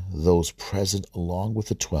alone, those present along with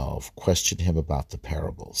the 12 questioned him about the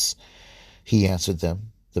parables. He answered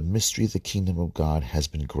them, the mystery of the kingdom of God has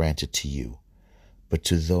been granted to you, but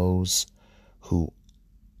to those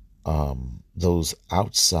those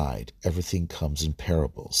outside, everything comes in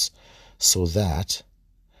parables, so that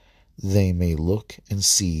they may look and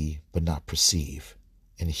see, but not perceive,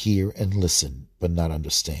 and hear and listen, but not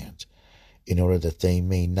understand, in order that they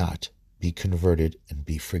may not be converted and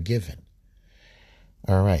be forgiven.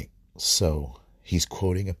 All right, so he's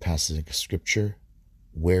quoting a passage of scripture.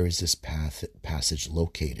 Where is this passage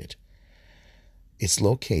located? It's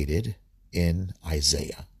located in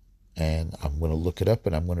Isaiah. And I'm going to look it up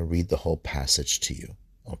and I'm going to read the whole passage to you.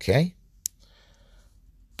 Okay?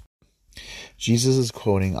 Jesus is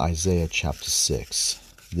quoting Isaiah chapter 6.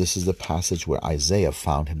 This is the passage where Isaiah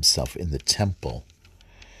found himself in the temple.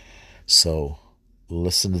 So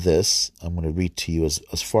listen to this. I'm going to read to you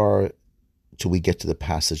as far till we get to the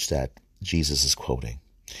passage that Jesus is quoting.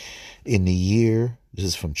 In the year, this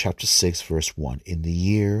is from chapter 6, verse 1. In the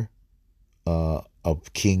year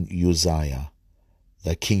of King Uzziah,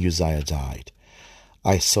 that King Uzziah died,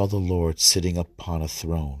 I saw the Lord sitting upon a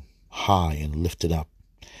throne, high and lifted up,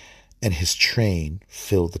 and his train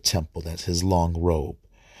filled the temple, that's his long robe.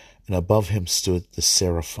 And above him stood the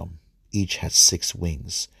seraphim. Each had 6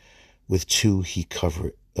 wings. With 2 he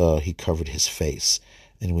covered his face,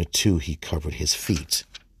 and with 2 he covered his feet.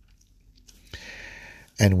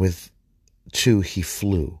 And with 2 he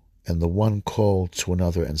flew, and the one called to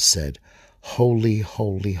another and said, Holy,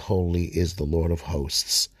 holy, holy is the Lord of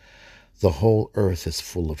hosts. The whole earth is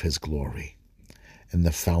full of his glory. And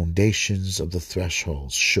the foundations of the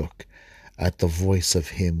thresholds shook at the voice of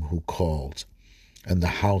him who called, and the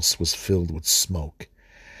house was filled with smoke.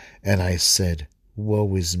 And I said,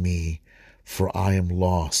 Woe is me, for I am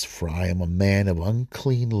lost, for I am a man of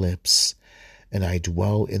unclean lips, and I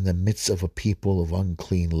dwell in the midst of a people of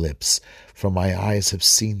unclean lips, for my eyes have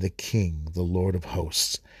seen the King, the Lord of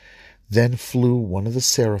hosts. Then flew one of the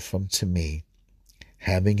seraphim to me,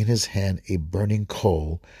 having in his hand a burning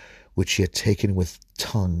coal, which he had taken with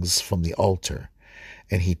tongues from the altar.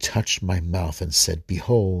 And he touched my mouth and said,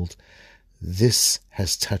 Behold, this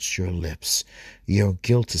has touched your lips. Your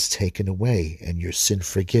guilt is taken away, and your sin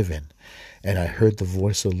forgiven. And I heard the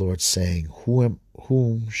voice of the Lord saying,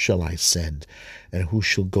 Whom shall I send, and who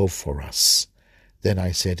shall go for us? Then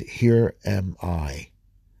I said, Here am I.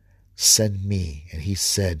 Send me. And he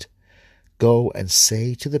said, Go and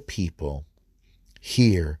say to the people,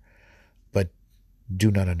 Hear, but do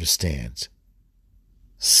not understand.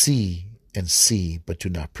 See and see, but do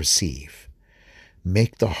not perceive.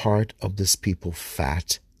 Make the heart of this people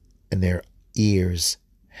fat, and their ears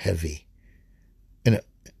heavy,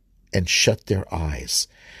 and shut their eyes,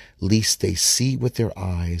 lest they see with their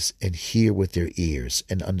eyes, and hear with their ears,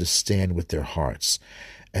 and understand with their hearts,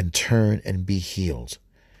 and turn and be healed.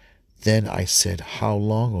 Then I said, How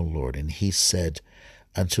long, O Lord? And he said,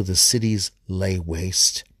 Until the cities lay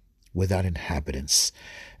waste, without inhabitants,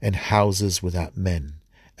 and houses without men,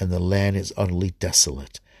 and the land is utterly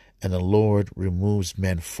desolate, and the Lord removes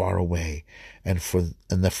men far away, and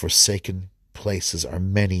the forsaken places are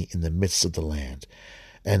many in the midst of the land.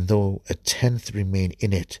 And though 1/10 remain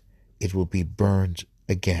in it, it will be burned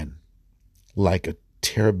again, like a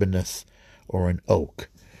terebinth or an oak,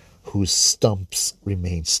 whose stumps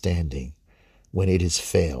remain standing when it is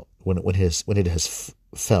felled.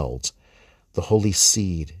 The holy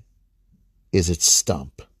seed is its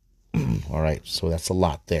stump. All right, so that's a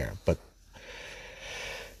lot there, but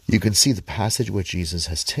you can see the passage where Jesus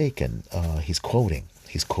has taken. He's quoting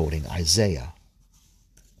Isaiah,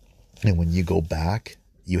 and when you go back,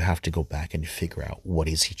 you have to go back and figure out what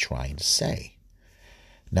is he trying to say.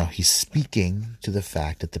 Now he's speaking to the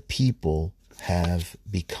fact that the people have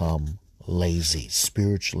become lazy,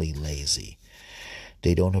 spiritually lazy.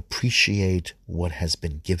 They don't appreciate what has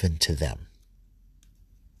been given to them.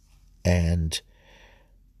 And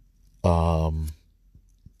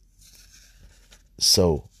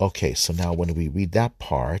so now when we read that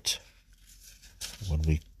part,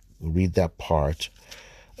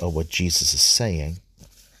 of what Jesus is saying,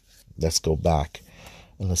 let's go back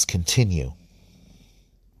and let's continue.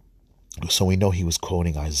 So we know he was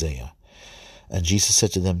quoting Isaiah. And Jesus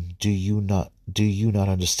said to them, do you not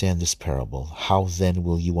understand this parable? How then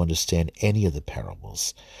will you understand any of the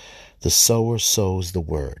parables? The sower sows the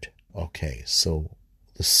word. Okay, so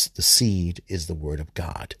the seed is the word of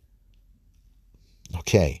God.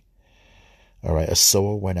 Okay. All right, a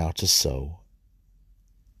sower went out to sow,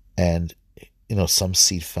 and some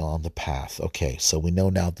seed fell on the path. Okay, so we know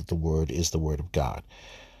now that the word is the word of God.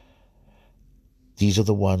 These are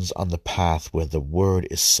the ones on the path where the word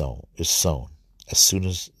is sown. As soon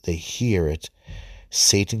as they hear it,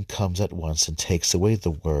 Satan comes at once and takes away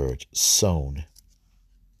the word sown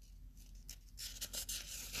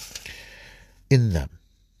in them.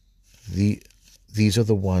 These are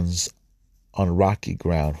the ones on rocky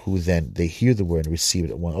ground who then they hear the word and receive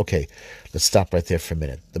it at once. Okay, let's stop right there for a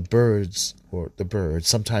minute. The birds,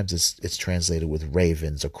 sometimes it's translated with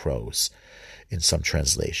ravens or crows in some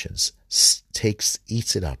translations,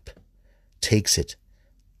 eats it up, takes it,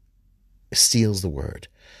 steals the word.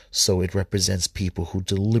 So it represents people who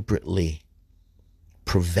deliberately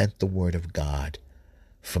prevent the word of God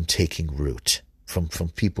from taking root, from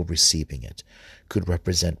people receiving it. Could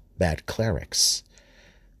represent bad clerics,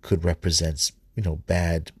 could represent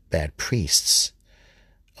bad priests.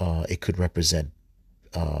 It could represent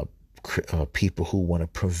people who want to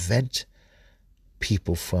prevent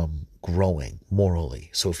people from growing morally.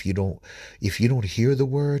 So if you don't hear the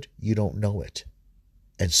word, you don't know it,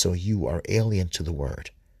 and so you are alien to the word.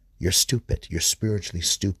 You're stupid. You're spiritually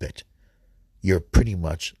stupid. You're pretty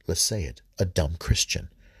much, let's say it, a dumb Christian.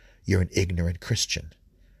 You're an ignorant Christian.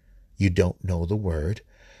 You don't know the word.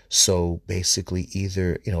 So basically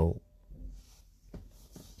either,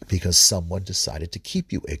 because someone decided to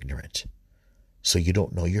keep you ignorant. So you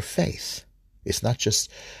don't know your faith. It's not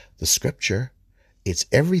just the scripture. It's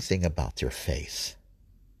everything about your faith.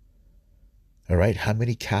 All right? How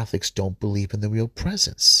many Catholics don't believe in the real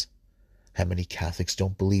presence? How many Catholics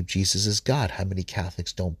don't believe Jesus is God? How many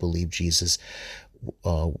Catholics don't believe Jesus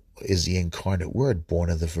is the incarnate word born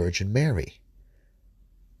of the Virgin Mary?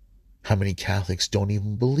 How many Catholics don't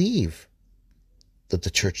even believe that the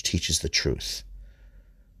church teaches the truth?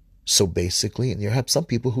 So basically, and you have some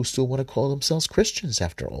people who still want to call themselves Christians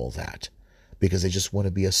after all that, because they just want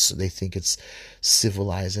to they think it's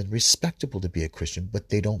civilized and respectable to be a Christian, but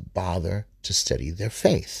they don't bother to study their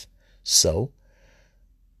faith. So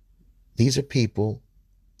these are people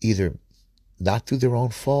either not through their own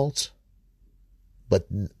fault, but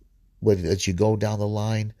as you go down the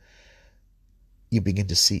line, you begin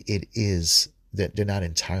to see it is that they're not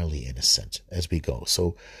entirely innocent as we go.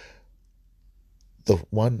 So the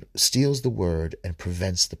one steals the word and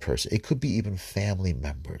prevents the person. It could be even family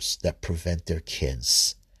members that prevent their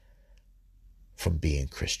kids from being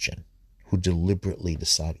Christian, who deliberately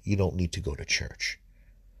decide you don't need to go to church.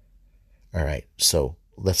 All right, so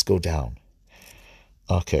let's go down.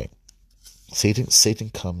 Okay. Satan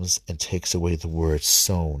comes and takes away the word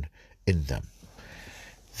sown in them.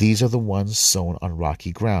 These are the ones sown on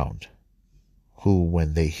rocky ground, who,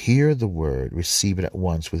 when they hear the word, receive it at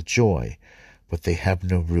once with joy, but they have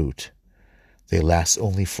no root. They last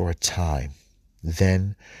only for a time.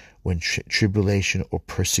 Then, when tribulation or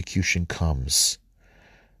persecution comes,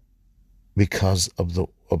 because of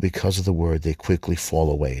the word, they quickly fall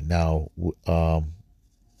away. Now,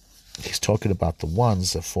 he's talking about the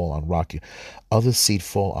ones that fall on rocky. Other seed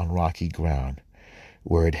fall on rocky ground,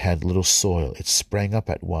 where it had little soil. It sprang up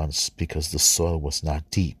at once because the soil was not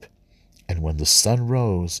deep. And when the sun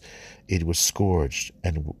rose, it was scorched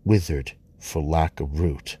and withered for lack of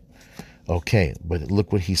root. Okay, but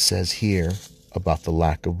look what he says here about the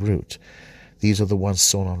lack of root. These are the ones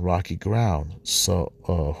sown on rocky ground, so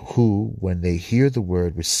who, when they hear the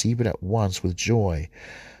word, receive it at once with joy,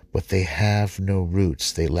 but they have no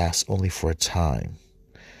roots. They last only for a time.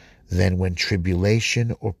 Then when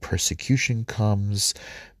tribulation or persecution comes,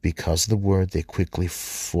 because of the word, they quickly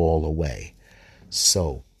fall away.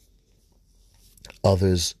 So,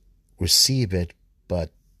 others receive it,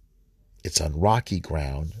 but it's on rocky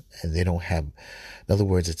ground, and they don't have, in other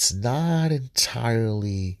words, it's not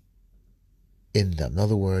entirely in them. In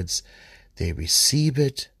other words, they receive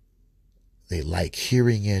it, they like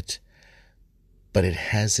hearing it, but it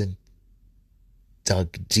hasn't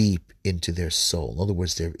dug deep into their soul. In other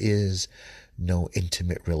words, there is no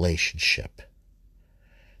intimate relationship.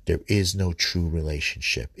 There is no true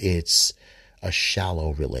relationship. It's a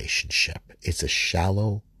shallow relationship. It's a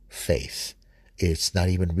shallow faith. It's not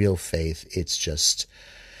even real faith. It's just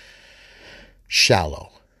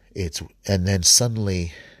shallow. And then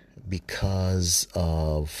suddenly, because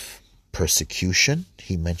of persecution,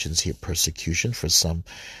 he mentions here persecution for some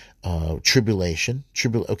Tribulation.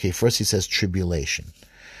 Okay, first he says tribulation.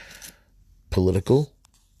 Political,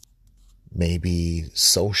 maybe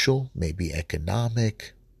social, maybe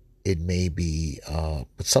economic. It may be,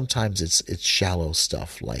 but sometimes it's shallow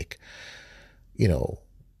stuff like, you know,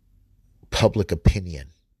 public opinion,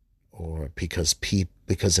 or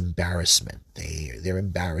because embarrassment. They're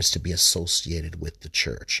embarrassed to be associated with the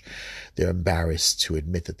church. They're embarrassed to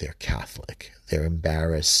admit that they're Catholic. They're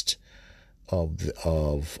embarrassed of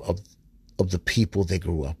the people they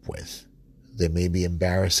grew up with. They may be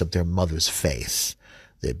embarrassed of their mother's faith.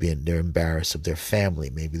 They're embarrassed of their family.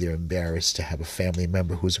 Maybe they're embarrassed to have a family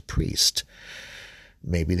member who's a priest.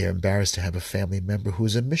 Maybe they're embarrassed to have a family member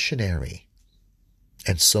who's a missionary.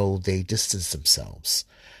 And so they distance themselves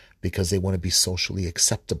because they want to be socially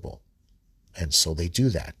acceptable. And so they do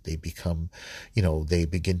that. They become, they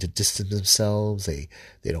begin to distance themselves. They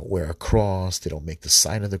don't wear a cross. They don't make the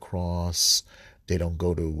sign of the cross. They don't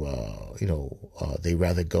go to, they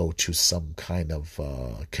rather go to some kind of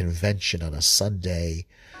convention on a Sunday.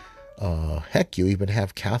 Heck, you even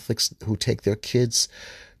have Catholics who take their kids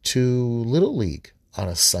to Little League on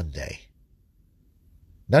a Sunday.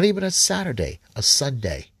 Not even a Saturday, a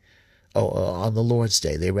Sunday. On the Lord's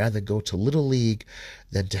Day. They rather go to Little League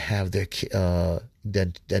than to have their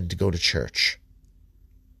than to go to church.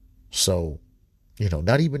 So,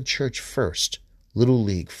 not even church first, Little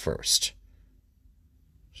League first.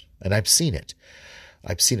 And I've seen it.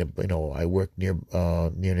 I work near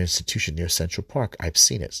an institution near Central Park. I've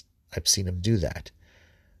seen it. I've seen them do that.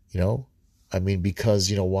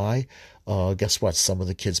 Because why? Guess what? Some of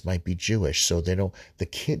the kids might be Jewish, so they don't.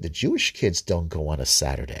 The Jewish kids don't go on a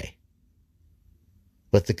Saturday.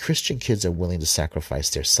 But the Christian kids are willing to sacrifice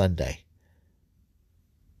their Sunday.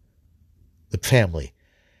 The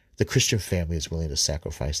Christian family is willing to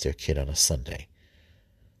sacrifice their kid on a Sunday.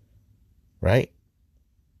 Right?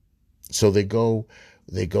 So they go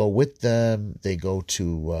with them, they go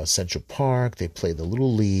to Central Park, they play the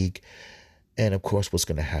Little League, and of course what's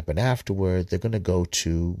going to happen afterward, they're going to go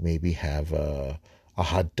to maybe have a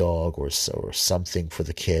hot dog or something for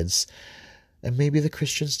the kids. And maybe the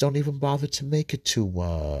Christians don't even bother to make it to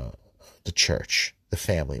the church, the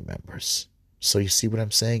family members. So you see what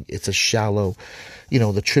I'm saying? It's a shallow,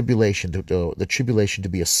 the tribulation to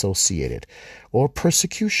be associated, or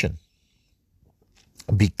persecution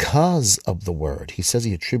because of the word. He says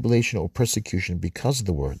here, tribulation or persecution because of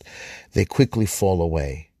the word. They quickly fall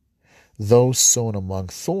away. Those sown among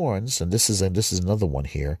thorns, and this is another one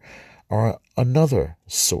here, are another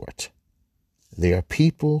sort. They are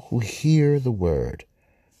people who hear the word,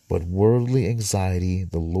 but worldly anxiety,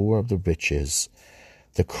 the lure of the riches,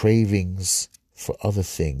 the cravings for other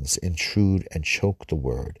things intrude and choke the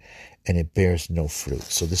word, and it bears no fruit.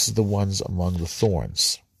 So this is the ones among the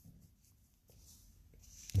thorns.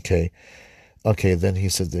 Okay, then he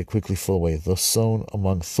says they quickly fall away. The sown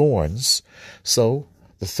among thorns. So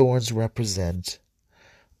the thorns represent,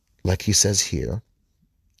 like he says here,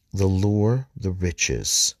 the lure, the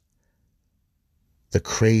riches, the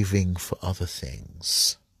craving for other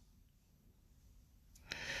things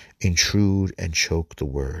intrude and choke the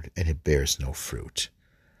word, and it bears no fruit.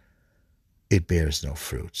 It bears no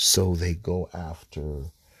fruit. So they go after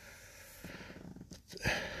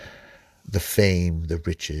the fame, the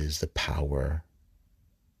riches, the power,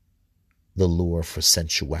 the lure for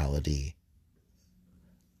sensuality.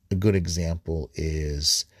 A good example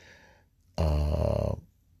is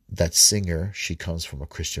that singer. She comes from a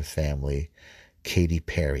Christian family, Katy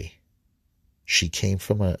Perry. She came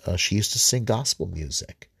from she used to sing gospel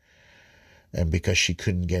music. And because she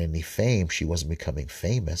couldn't get any fame, she wasn't becoming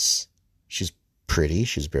famous. She's pretty.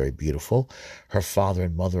 She's very beautiful. Her father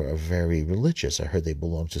and mother are very religious. I heard they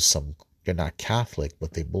belong to they're not Catholic,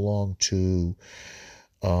 but they belong to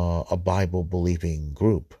a Bible-believing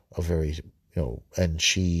group. And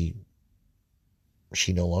she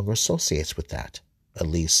no longer associates with that. At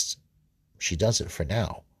least she doesn't for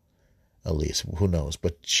now. At least, who knows?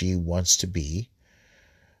 But she wants to be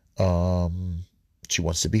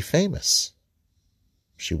famous.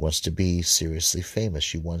 She wants to be seriously famous.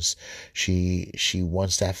 She wants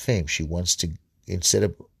that fame. She wants to, instead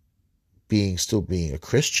of still being a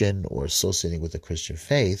Christian or associating with the Christian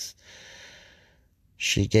faith,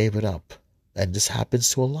 she gave it up. And this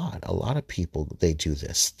happens to a lot of people. They do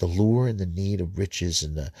this. The lure and the need of riches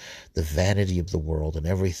and the vanity of the world and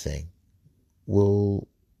everything will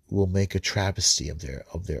make a travesty of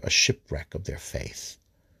a shipwreck of their faith.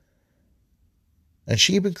 And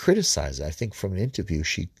she even criticized it. I think from an interview,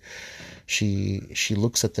 she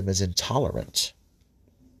looks at them as intolerant.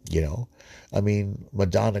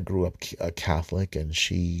 Madonna grew up a Catholic and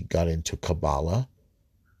she got into Kabbalah.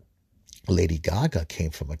 Lady Gaga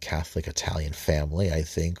came from a Catholic Italian family, I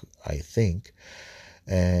think,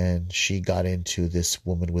 and she got into this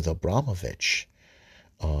woman with Abramovich,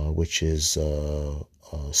 which is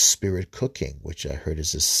spirit cooking, which I heard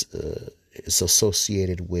is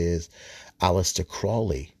associated with Aleister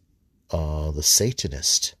Crowley, the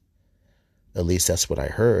Satanist. At least that's what I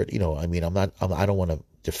heard. I mean, I don't want to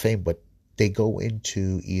defame, but they go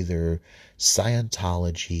into either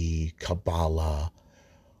Scientology, Kabbalah,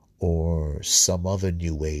 or some other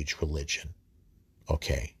New Age religion.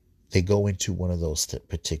 Okay. They go into one of those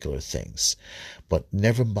particular things, but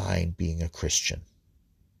never mind being a Christian.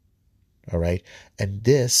 All right. And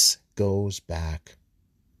this goes back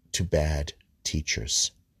to bad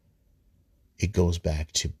teachers. It goes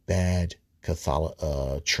back to bad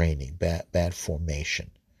Catholic training, bad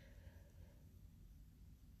formation.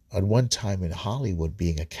 At one time in Hollywood,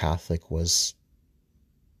 being a Catholic was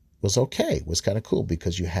okay, was kind of cool,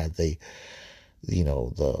 because you had the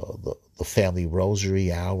family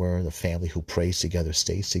rosary hour, the family who prays together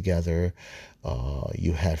stays together.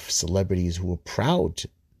 You had celebrities who were proud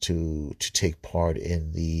to take part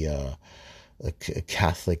in the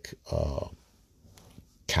Catholic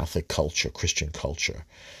culture, Christian culture.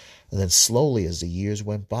 And then slowly, as the years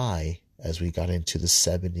went by, as we got into the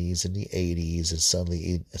 70s and the 80s, and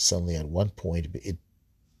suddenly at one point,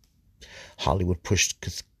 Hollywood pushed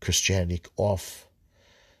Christianity off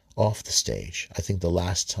the stage. I think the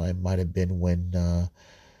last time might have been when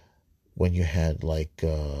you had like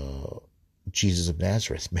Jesus of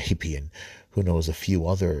Nazareth, maybe, and who knows, a few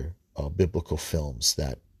other biblical films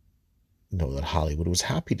that that Hollywood was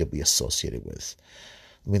happy to be associated with.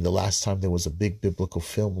 I mean, the last time there was a big biblical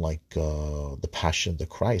film like The Passion of the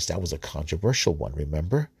Christ, that was a controversial one,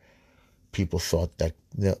 remember? People thought that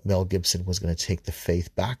Mel Gibson was going to take the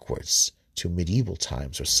faith backwards to medieval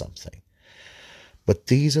times or something. But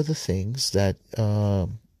these are the things that,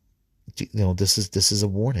 this is a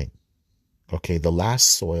warning. Okay, the last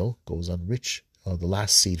soil goes on rich, the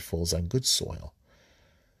last seed falls on good soil.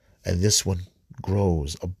 And this one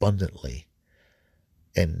grows abundantly.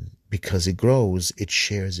 And because it grows, it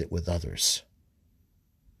shares it with others.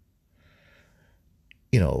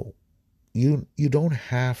 You don't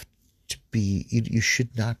have to be, you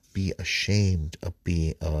should not be ashamed of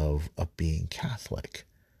being Catholic.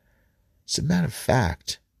 As a matter of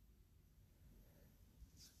fact,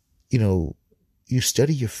 you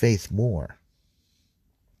study your faith more.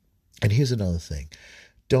 And here's another thing.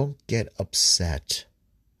 Don't get upset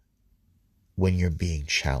when you're being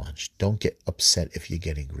challenged. Don't get upset if you're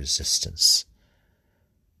getting resistance.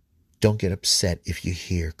 Don't get upset if you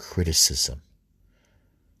hear criticism,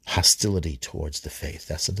 hostility towards the faith.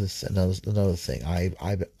 That's another thing.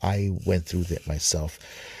 I went through that myself,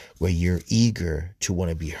 where you're eager to want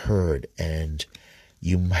to be heard, and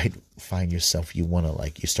you might find yourself, you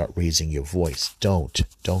start raising your voice. Don't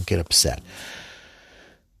get upset.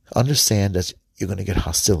 Understand that you're going to get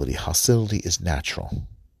hostility. Hostility is natural.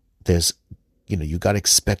 There's, you got to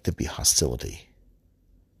expect to be hostility.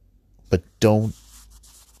 But don't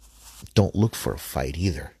look for a fight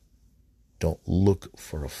either. Don't look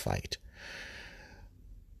for a fight.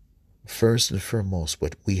 First and foremost,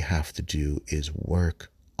 what we have to do is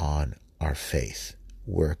work on our faith,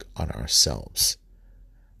 work on ourselves.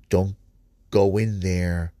 Don't go in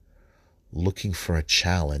there looking for a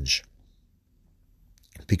challenge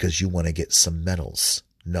because you want to get some medals.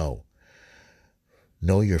 No.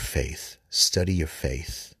 Know your faith. Study your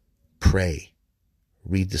faith. Pray.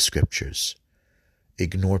 Read the scriptures.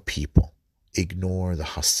 Ignore people. Ignore the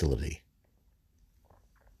hostility.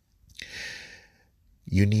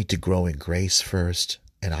 You need to grow in grace first,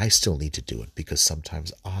 and I still need to do it, because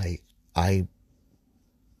sometimes I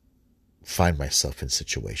find myself in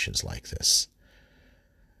situations like this.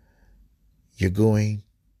 You're going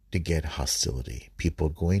to get hostility. People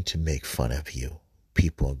are going to make fun of you.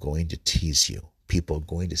 People are going to tease you. People are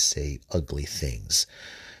going to say ugly things,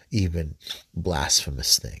 even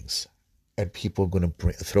blasphemous things. And people are going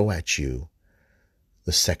to throw at you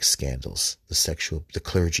the sex scandals, the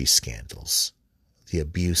clergy scandals, the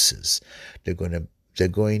abuses. They're going to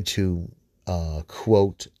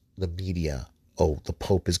quote the media. Oh, the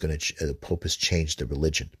Pope has changed the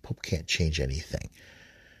religion. The Pope can't change anything.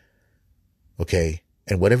 Okay?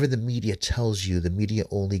 And whatever the media tells you, the media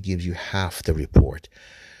only gives you half the report.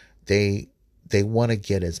 They want to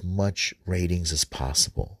get as much ratings as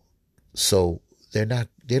possible. So they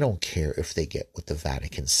don't care if they get what the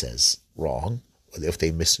Vatican says wrong, or if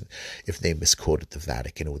they misquoted the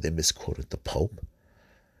Vatican, or they misquoted the Pope.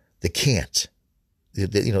 They can't.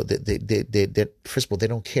 First of all, they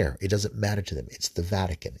don't care. It doesn't matter to them. It's the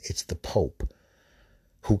Vatican. It's the Pope.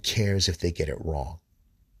 Who cares if they get it wrong?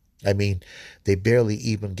 I mean, they barely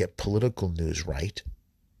even get political news right.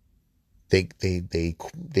 They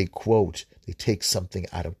quote, they take something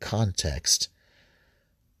out of context,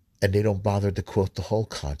 and they don't bother to quote the whole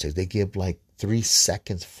context. They give like 3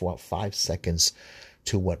 seconds, 5 seconds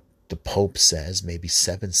to what the Pope says, maybe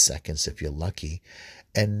 7 seconds if you're lucky,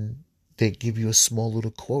 and they give you a small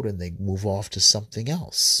little quote and they move off to something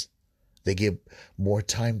else. They give more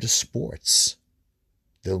time to sports.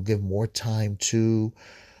 They'll give more time to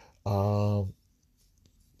a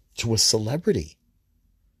celebrity,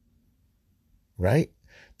 right?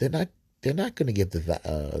 They're not going to give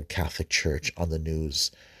the Catholic Church on the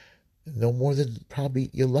news no more than,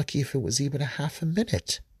 probably, you're lucky if it was even a half a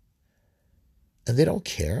minute. And they don't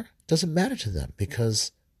care. It doesn't matter to them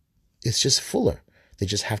because it's just fuller. They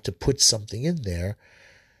just have to put something in there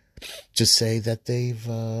to say that they've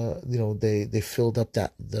they filled up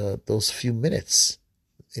those few minutes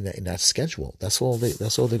in that schedule. That's all they're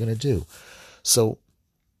going to do. So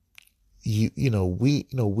we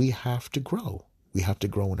have to grow. We have to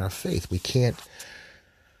grow in our faith.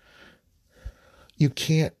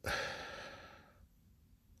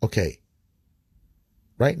 Okay,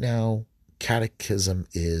 right now, catechism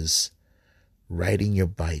is riding your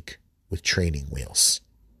bike with training wheels.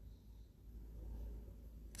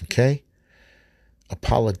 Okay?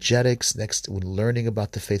 Apologetics, next, when learning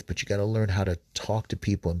about the faith, but you got to learn how to talk to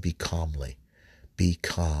people and be calmly. Be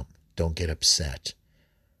calm. Don't get upset.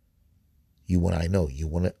 We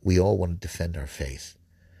all want to defend our faith.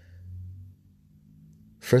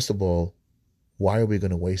 First of all, why are we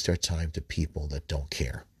going to waste our time to people that don't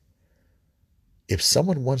care? If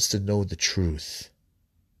someone wants to know the truth,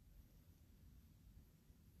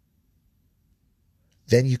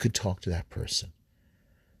 then you could talk to that person.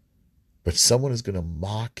 But someone is going to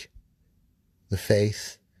mock the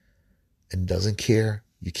faith and doesn't care,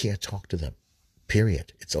 you can't talk to them.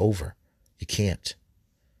 Period. It's over. You can't.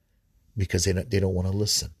 Because they don't want to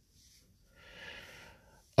listen.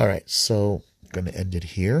 All right, so I'm going to end it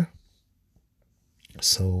here.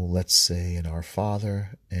 So let's say in Our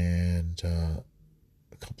Father and a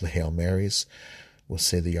couple of Hail Marys. We'll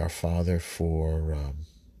say the Our Father for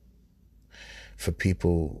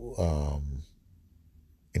people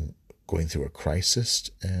going through a crisis,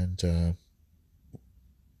 and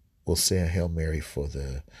we'll say a Hail Mary for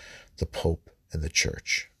the Pope and the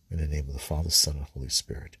Church. In the name of the Father, Son, and Holy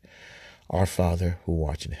Spirit. Our Father, who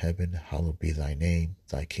art in heaven, hallowed be thy name.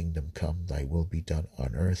 Thy kingdom come, thy will be done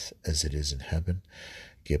on earth as it is in heaven.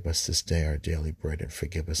 Give us this day our daily bread, and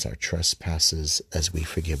forgive us our trespasses as we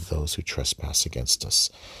forgive those who trespass against us.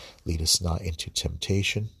 Lead us not into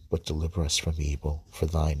temptation, but deliver us from evil. For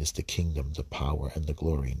thine is the kingdom, the power, and the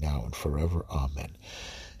glory, now and forever. Amen.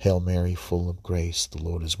 Hail Mary, full of grace, the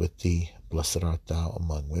Lord is with thee. Blessed art thou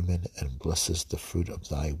among women, and blessed is the fruit of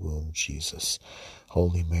thy womb, Jesus.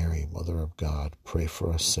 Holy Mary, Mother of God, pray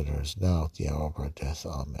for us sinners, now at the hour of our death.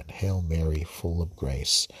 Amen. Hail Mary, full of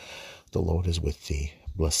grace, the Lord is with thee.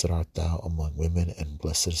 Blessed art thou among women, and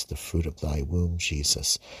blessed is the fruit of thy womb,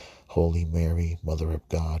 Jesus. Holy Mary, Mother of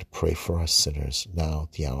God, pray for us sinners, now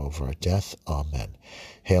at the hour of our death. Amen.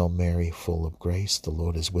 Hail Mary, full of grace, the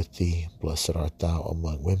Lord is with thee. Blessed art thou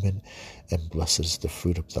among women, and blessed is the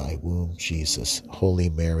fruit of thy womb, Jesus. Holy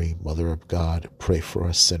Mary, Mother of God, pray for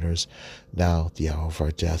us sinners, now at the hour of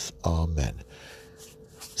our death. Amen.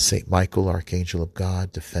 Saint Michael, Archangel of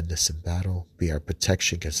God, defend us in battle. Be our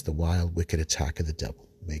protection against the wild, wicked attack of the devil.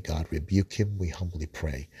 May God rebuke him, we humbly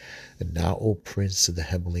pray. And now, O Prince of the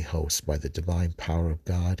heavenly host, by the divine power of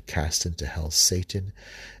God, cast into hell Satan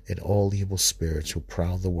and all evil spirits who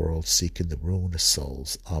prowl the world, seeking the ruin of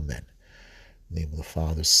souls. Amen. In the name of the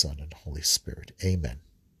Father, Son, and Holy Spirit. Amen.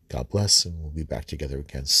 God bless, and we'll be back together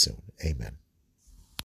again soon. Amen.